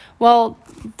 Well,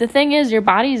 the thing is, your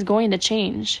body is going to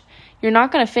change. You're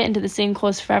not going to fit into the same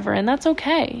clothes forever, and that's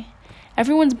okay.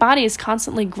 Everyone's body is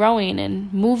constantly growing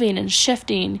and moving and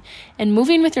shifting and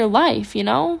moving with your life,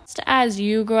 Just as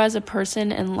you grow as a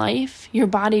person in life, your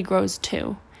body grows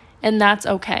too. And that's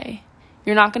okay.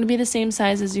 You're not going to be the same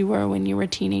size as you were when you were a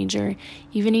teenager,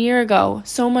 even a year ago.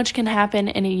 So much can happen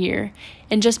in a year.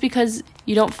 And just because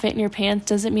you don't fit in your pants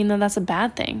doesn't mean that that's a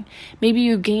bad thing. Maybe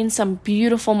you gained some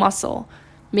beautiful muscle.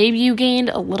 Maybe you gained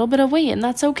a little bit of weight, and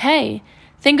that's okay.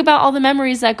 Think about all the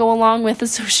memories that go along with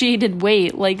associated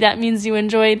weight. That means you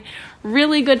enjoyed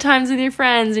really good times with your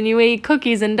friends and you ate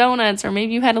cookies and donuts, or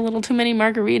maybe you had a little too many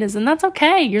margaritas, and that's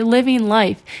okay. You're living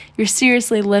life. You're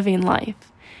seriously living life.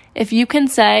 If you can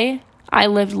say, I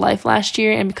lived life last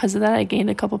year and because of that I gained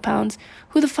a couple pounds,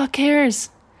 who the fuck cares?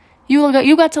 You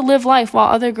got to live life while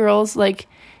other girls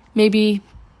maybe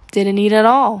didn't eat at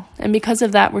all. And because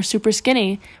of that, were super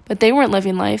skinny, but they weren't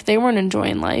living life. They weren't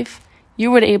enjoying life. You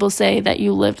were able to say that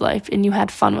you lived life and you had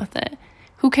fun with it.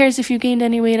 Who cares if you gained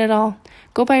any weight at all?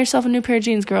 Go buy yourself a new pair of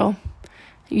jeans, girl.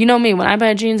 You know me, when I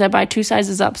buy jeans, I buy 2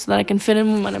 sizes up so that I can fit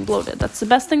in them when I'm bloated. That's the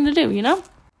best thing to do,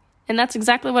 And that's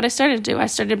exactly what I started to do. I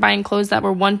started buying clothes that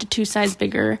were 1 to 2 size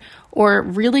bigger, or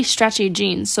really stretchy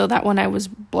jeans, so that when I was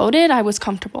bloated, I was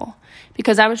comfortable.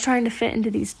 Because I was trying to fit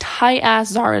into these tight-ass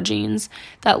Zara jeans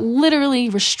that literally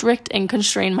restrict and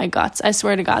constrain my guts. I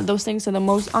swear to God, those things are the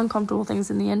most uncomfortable things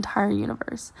in the entire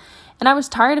universe. And I was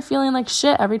tired of feeling like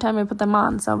shit every time I put them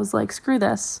on, so I was like, screw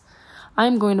this.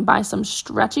 I'm going to buy some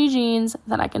stretchy jeans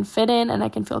that I can fit in and I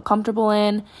can feel comfortable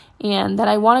in and that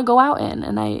I want to go out in.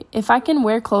 And if I can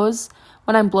wear clothes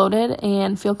when I'm bloated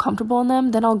and feel comfortable in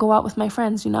them, then I'll go out with my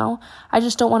friends, I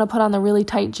just don't want to put on the really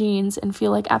tight jeans and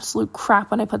feel like absolute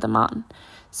crap when I put them on.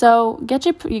 So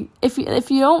if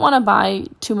you don't want to buy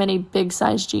too many big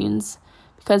size jeans,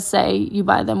 because say you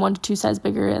buy them 1 to 2 sizes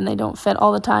bigger and they don't fit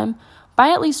all the time, buy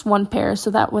at least one pair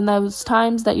so that when those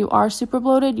times that you are super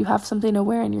bloated, you have something to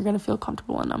wear and you're going to feel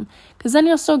comfortable in them. Because then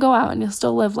you'll still go out and you'll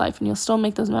still live life and you'll still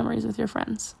make those memories with your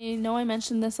friends. I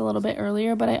mentioned this a little bit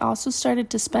earlier, but I also started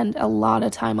to spend a lot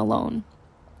of time alone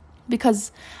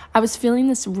because I was feeling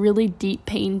this really deep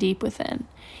pain deep within.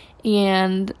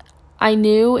 And I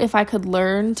knew if I could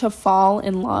learn to fall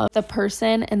in love with the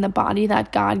person and the body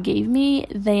that God gave me,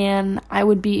 then I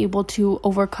would be able to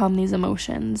overcome these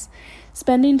emotions.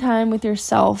 Spending time with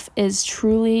yourself is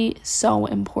truly so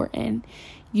important.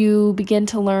 You begin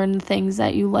to learn the things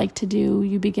that you like to do.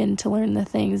 You begin to learn the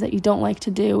things that you don't like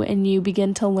to do. And you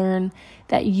begin to learn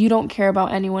that you don't care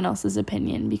about anyone else's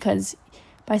opinion, because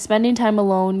by spending time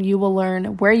alone, you will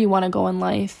learn where you want to go in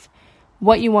life,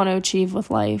 what you want to achieve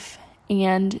with life,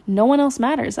 and no one else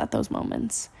matters at those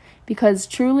moments, because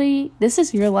truly this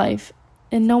is your life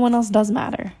and no one else does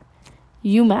matter.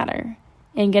 You matter,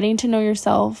 and getting to know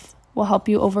yourself will help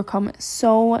you overcome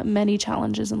so many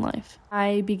challenges in life.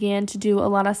 I began to do a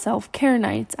lot of self-care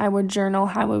nights. I would journal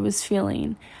how I was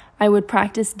feeling. I would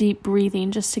practice deep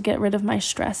breathing just to get rid of my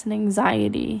stress and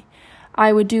anxiety.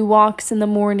 I would do walks in the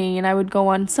morning, and I would go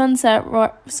on sunset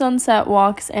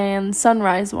walks and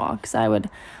sunrise walks. I would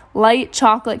light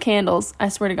chocolate candles. I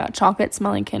swear to God, chocolate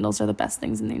smelling candles are the best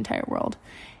things in the entire world.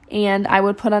 And I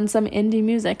would put on some indie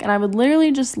music, and I would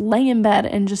literally just lay in bed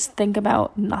and just think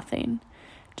about nothing.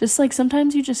 Just like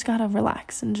sometimes you just gotta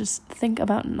relax and just think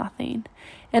about nothing.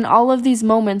 And all of these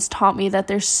moments taught me that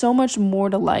there's so much more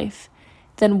to life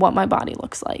than what my body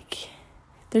looks like.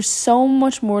 There's so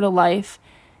much more to life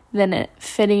than it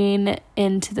fitting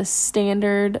into the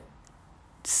standard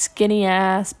skinny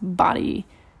ass body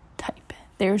type.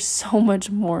 There's so much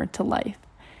more to life.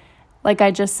 Like I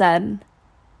just said,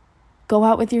 go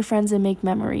out with your friends and make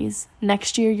memories.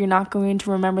 Next year, you're not going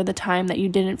to remember the time that you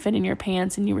didn't fit in your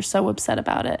pants and you were so upset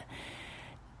about it.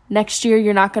 Next year,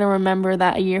 you're not going to remember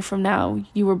that a year from now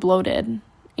you were bloated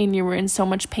and you were in so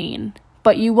much pain.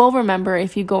 But you will remember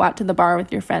if you go out to the bar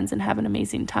with your friends and have an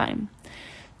amazing time.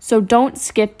 So don't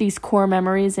skip these core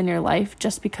memories in your life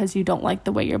just because you don't like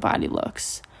the way your body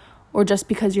looks, or just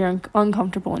because you're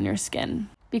uncomfortable in your skin.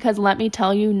 Because let me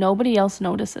tell you, nobody else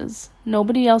notices.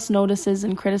 Nobody else notices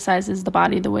and criticizes the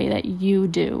body the way that you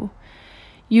do.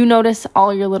 You notice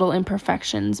all your little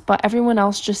imperfections, but everyone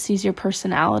else just sees your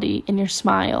personality and your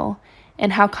smile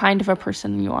and how kind of a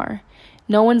person you are.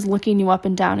 No one's looking you up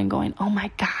and down and going, oh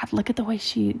my God, look at the way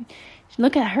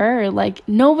look at her. Like,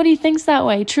 nobody thinks that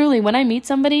way. Truly, when I meet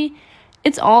somebody,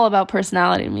 it's all about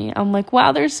personality to me. I'm like,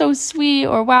 wow, they're so sweet,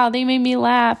 or wow, they made me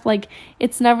laugh. Like,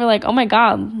 it's never like, oh my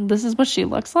God, this is what she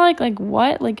looks like. Like,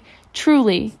 what? Like,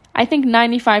 truly, I think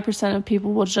 95% of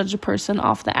people will judge a person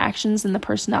off the actions and the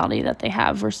personality that they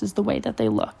have versus the way that they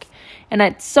look. And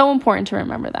it's so important to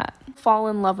remember that. Fall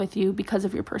in love with you because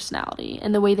of your personality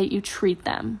and the way that you treat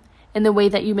them and the way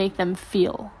that you make them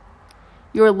feel.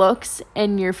 Your looks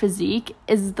and your physique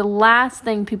is the last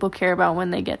thing people care about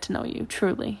when they get to know you,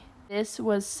 truly. This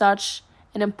was such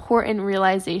an important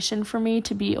realization for me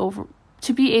to be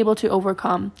able to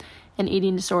overcome an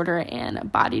eating disorder and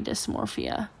body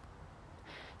dysmorphia.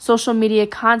 Social media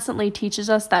constantly teaches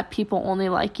us that people only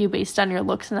like you based on your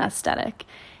looks and aesthetic.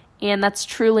 And that's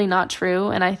truly not true.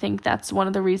 And I think that's one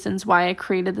of the reasons why I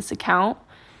created this account.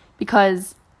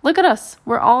 Because look at us.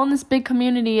 We're all in this big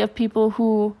community of people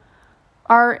who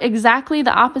are exactly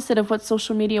the opposite of what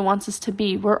social media wants us to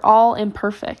be. We're all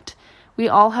imperfect. We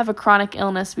all have a chronic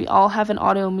illness. We all have an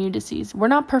autoimmune disease. We're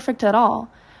not perfect at all,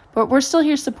 but we're still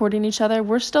here supporting each other.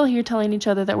 We're still here telling each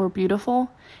other that we're beautiful,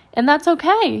 and that's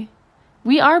okay.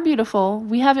 We are beautiful.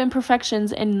 We have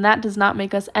imperfections, and that does not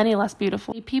make us any less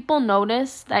beautiful. People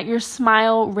notice that your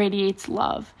smile radiates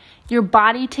love. Your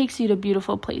body takes you to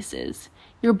beautiful places.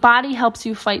 Your body helps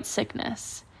you fight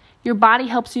sickness. Your body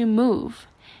helps you move.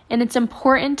 And it's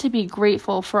important to be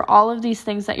grateful for all of these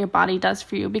things that your body does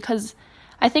for you, because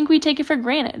I think we take it for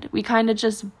granted. We kind of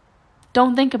just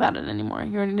don't think about it anymore.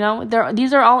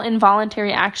 These are all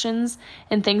involuntary actions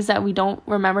and things that we don't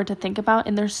remember to think about,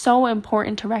 and they're so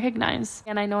important to recognize.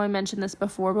 And I know I mentioned this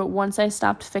before, but once I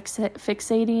stopped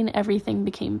fixating, everything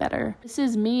became better. This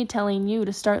is me telling you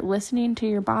to start listening to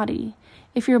your body.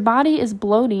 If your body is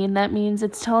bloating, that means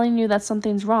it's telling you that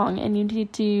something's wrong, and you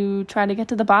need to try to get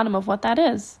to the bottom of what that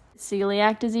is.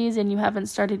 celiac disease and you haven't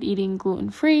started eating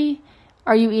gluten-free?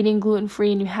 Are you eating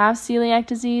gluten-free and you have celiac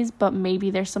disease, but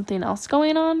maybe there's something else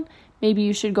going on? Maybe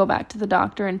you should go back to the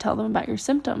doctor and tell them about your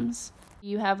symptoms.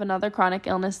 You have another chronic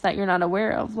illness that you're not aware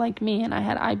of, like me, and I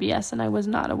had IBS and I was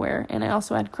not aware, and I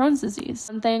also had Crohn's disease.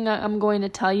 One thing I'm going to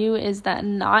tell you is that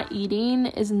not eating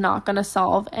is not going to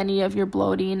solve any of your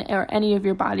bloating or any of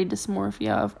your body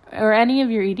dysmorphia or any of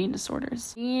your eating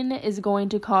disorders. Eating is going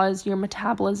to cause your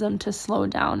metabolism to slow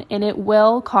down, and it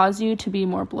will cause you to be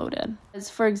more bloated.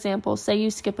 As for example, say you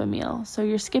skip a meal. So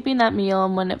you're skipping that meal,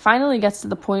 and when it finally gets to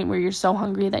the point where you're so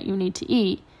hungry that you need to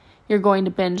eat, you're going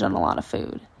to binge on a lot of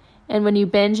food. And when you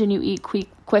binge and you eat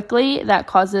quickly, that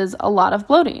causes a lot of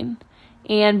bloating.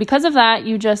 And because of that,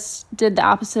 you just did the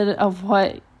opposite of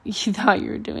what you thought you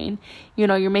were doing.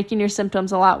 You're making your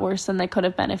symptoms a lot worse than they could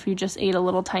have been if you just ate a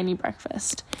little tiny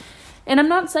breakfast. And I'm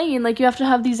not saying you have to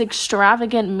have these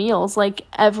extravagant meals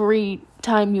every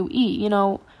time you eat.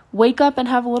 Wake up and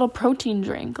have a little protein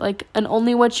drink, an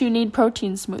only what you need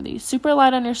protein smoothie, super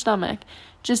light on your stomach.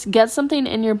 Just get something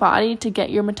in your body to get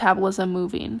your metabolism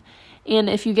moving. And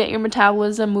if you get your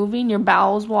metabolism moving, your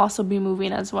bowels will also be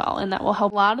moving as well. And that will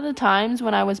help. A lot of the times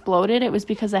when I was bloated, it was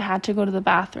because I had to go to the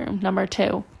bathroom, number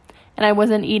 2. And I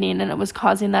wasn't eating, and it was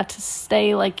causing that to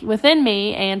stay within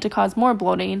me and to cause more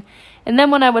bloating. And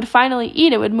then when I would finally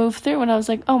eat, it would move through. And I was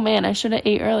like, oh man, I should have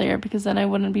ate earlier because then I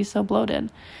wouldn't be so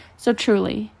bloated. So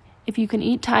truly, if you can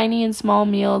eat tiny and small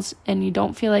meals and you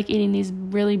don't feel like eating these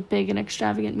really big and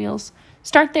extravagant meals,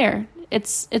 start there.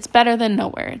 It's better than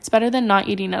nowhere. It's better than not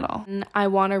eating at all. And I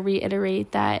want to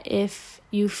reiterate that if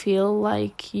you feel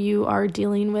like you are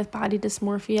dealing with body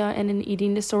dysmorphia and an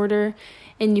eating disorder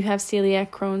and you have celiac,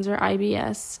 Crohn's, or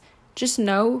IBS, just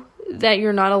know that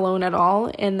you're not alone at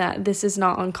all and that this is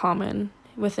not uncommon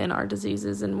within our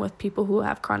diseases and with people who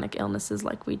have chronic illnesses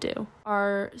like we do.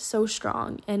 Are so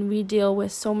strong and we deal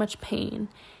with so much pain.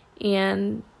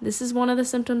 And this is one of the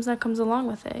symptoms that comes along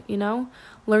with it,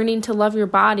 learning to love your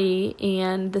body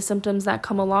and the symptoms that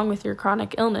come along with your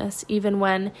chronic illness, even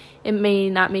when it may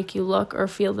not make you look or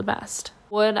feel the best.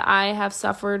 Would I have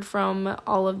suffered from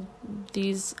all of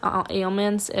these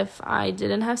ailments if I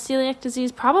didn't have celiac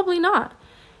disease? Probably not.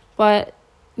 But,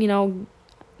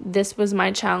 this was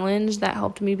my challenge that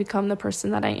helped me become the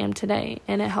person that I am today.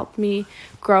 And it helped me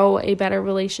grow a better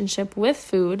relationship with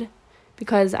food,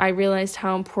 because I realized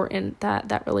how important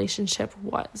that relationship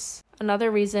was. Another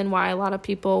reason why a lot of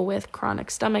people with chronic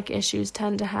stomach issues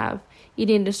tend to have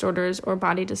eating disorders or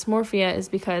body dysmorphia is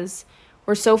because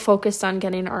we're so focused on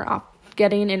getting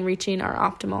and reaching our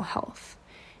optimal health.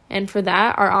 And for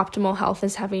that, our optimal health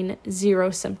is having 0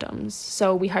 symptoms.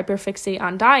 So we hyperfixate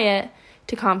on diet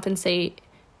to compensate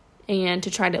and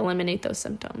to try to eliminate those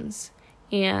symptoms.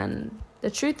 And the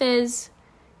truth is,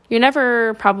 you're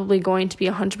never probably going to be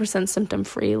 100%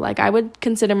 symptom-free. I would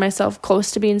consider myself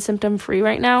close to being symptom-free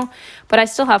right now, but I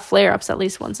still have flare-ups at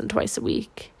least once and twice a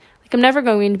week. I'm never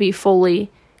going to be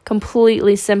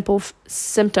completely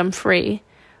symptom-free,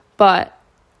 but,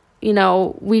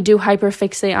 we do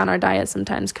hyperfixate on our diet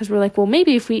sometimes because we're like, well,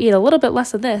 maybe if we eat a little bit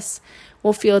less of this,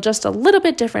 we'll feel just a little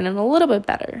bit different and a little bit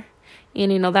better.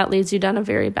 And, that leads you down a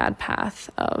very bad path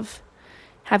of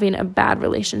having a bad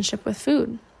relationship with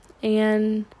food.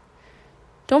 And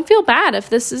don't feel bad if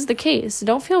this is the case.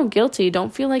 Don't feel guilty.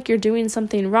 Don't feel like you're doing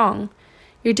something wrong.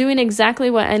 You're doing exactly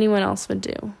what anyone else would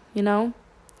do,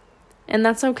 And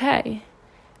that's okay.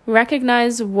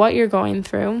 Recognize what you're going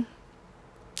through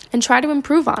and try to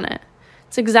improve on it.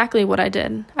 It's exactly what I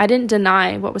did. I didn't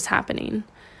deny what was happening.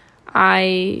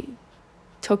 I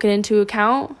took it into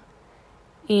account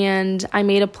and I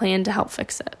made a plan to help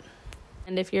fix it.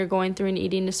 And if you're going through an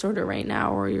eating disorder right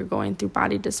now or you're going through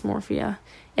body dysmorphia,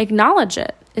 acknowledge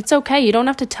it. It's okay. You don't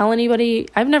have to tell anybody.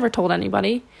 I've never told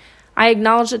anybody. I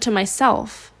acknowledged it to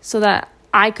myself so that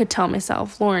I could tell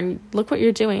myself, Lauren, look what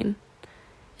you're doing.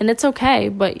 And it's okay,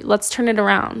 but let's turn it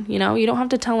around. You don't have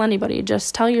to tell anybody.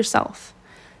 Just tell yourself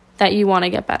that you want to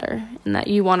get better and that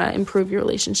you want to improve your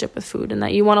relationship with food and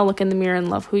that you want to look in the mirror and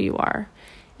love who you are.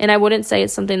 And I wouldn't say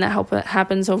it's something that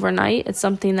happens overnight. It's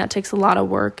something that takes a lot of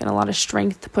work and a lot of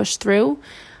strength to push through.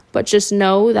 But just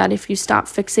know that if you stop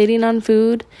fixating on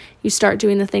food, you start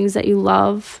doing the things that you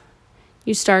love,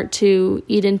 you start to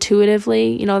eat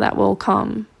intuitively, that will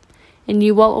come. And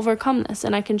you will overcome this.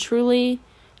 And I can truly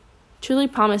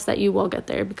promise that you will get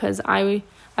there, because I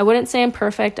wouldn't say I'm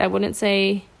perfect. I wouldn't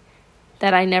say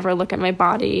that I never look at my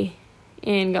body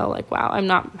and go wow, I'm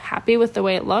not happy with the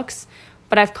way it looks.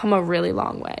 But I've come a really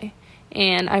long way,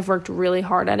 and I've worked really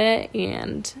hard at it,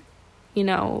 and,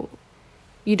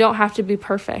 You don't have to be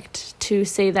perfect to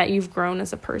say that you've grown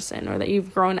as a person or that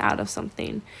you've grown out of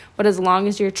something. But as long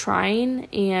as you're trying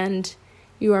and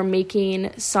you are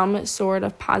making some sort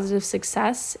of positive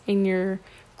success in your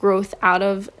growth out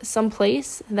of some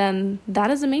place, then that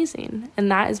is amazing.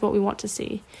 And that is what we want to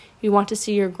see. We want to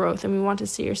see your growth and we want to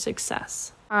see your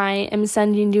success. I am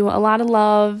sending you a lot of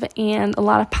love and a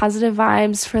lot of positive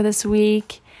vibes for this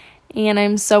week. And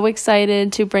I'm so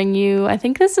excited to bring you, I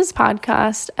think this is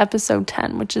podcast episode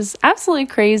 10, which is absolutely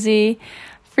crazy.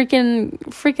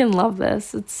 Freaking love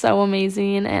this. It's so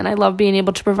amazing. And I love being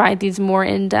able to provide these more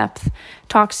in-depth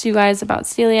talks to you guys about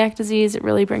celiac disease. It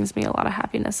really brings me a lot of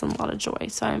happiness and a lot of joy.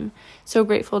 So I'm so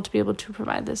grateful to be able to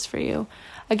provide this for you.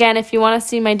 Again, if you want to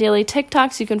see my daily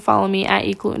TikToks, you can follow me at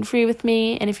Eat Gluten Free with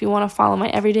me. And if you want to follow my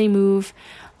everyday move,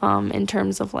 in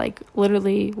terms of like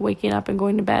literally waking up and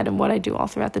going to bed and what I do all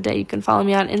throughout the day, you can follow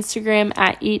me on Instagram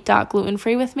at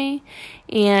eat.glutenfree with me.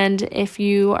 And if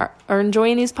you are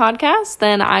enjoying these podcasts,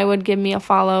 then I would give me a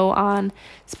follow on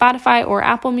Spotify or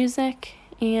Apple Music.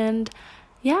 And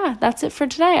yeah, that's it for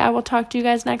today. I will talk to you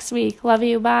guys next week. Love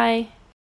you. Bye.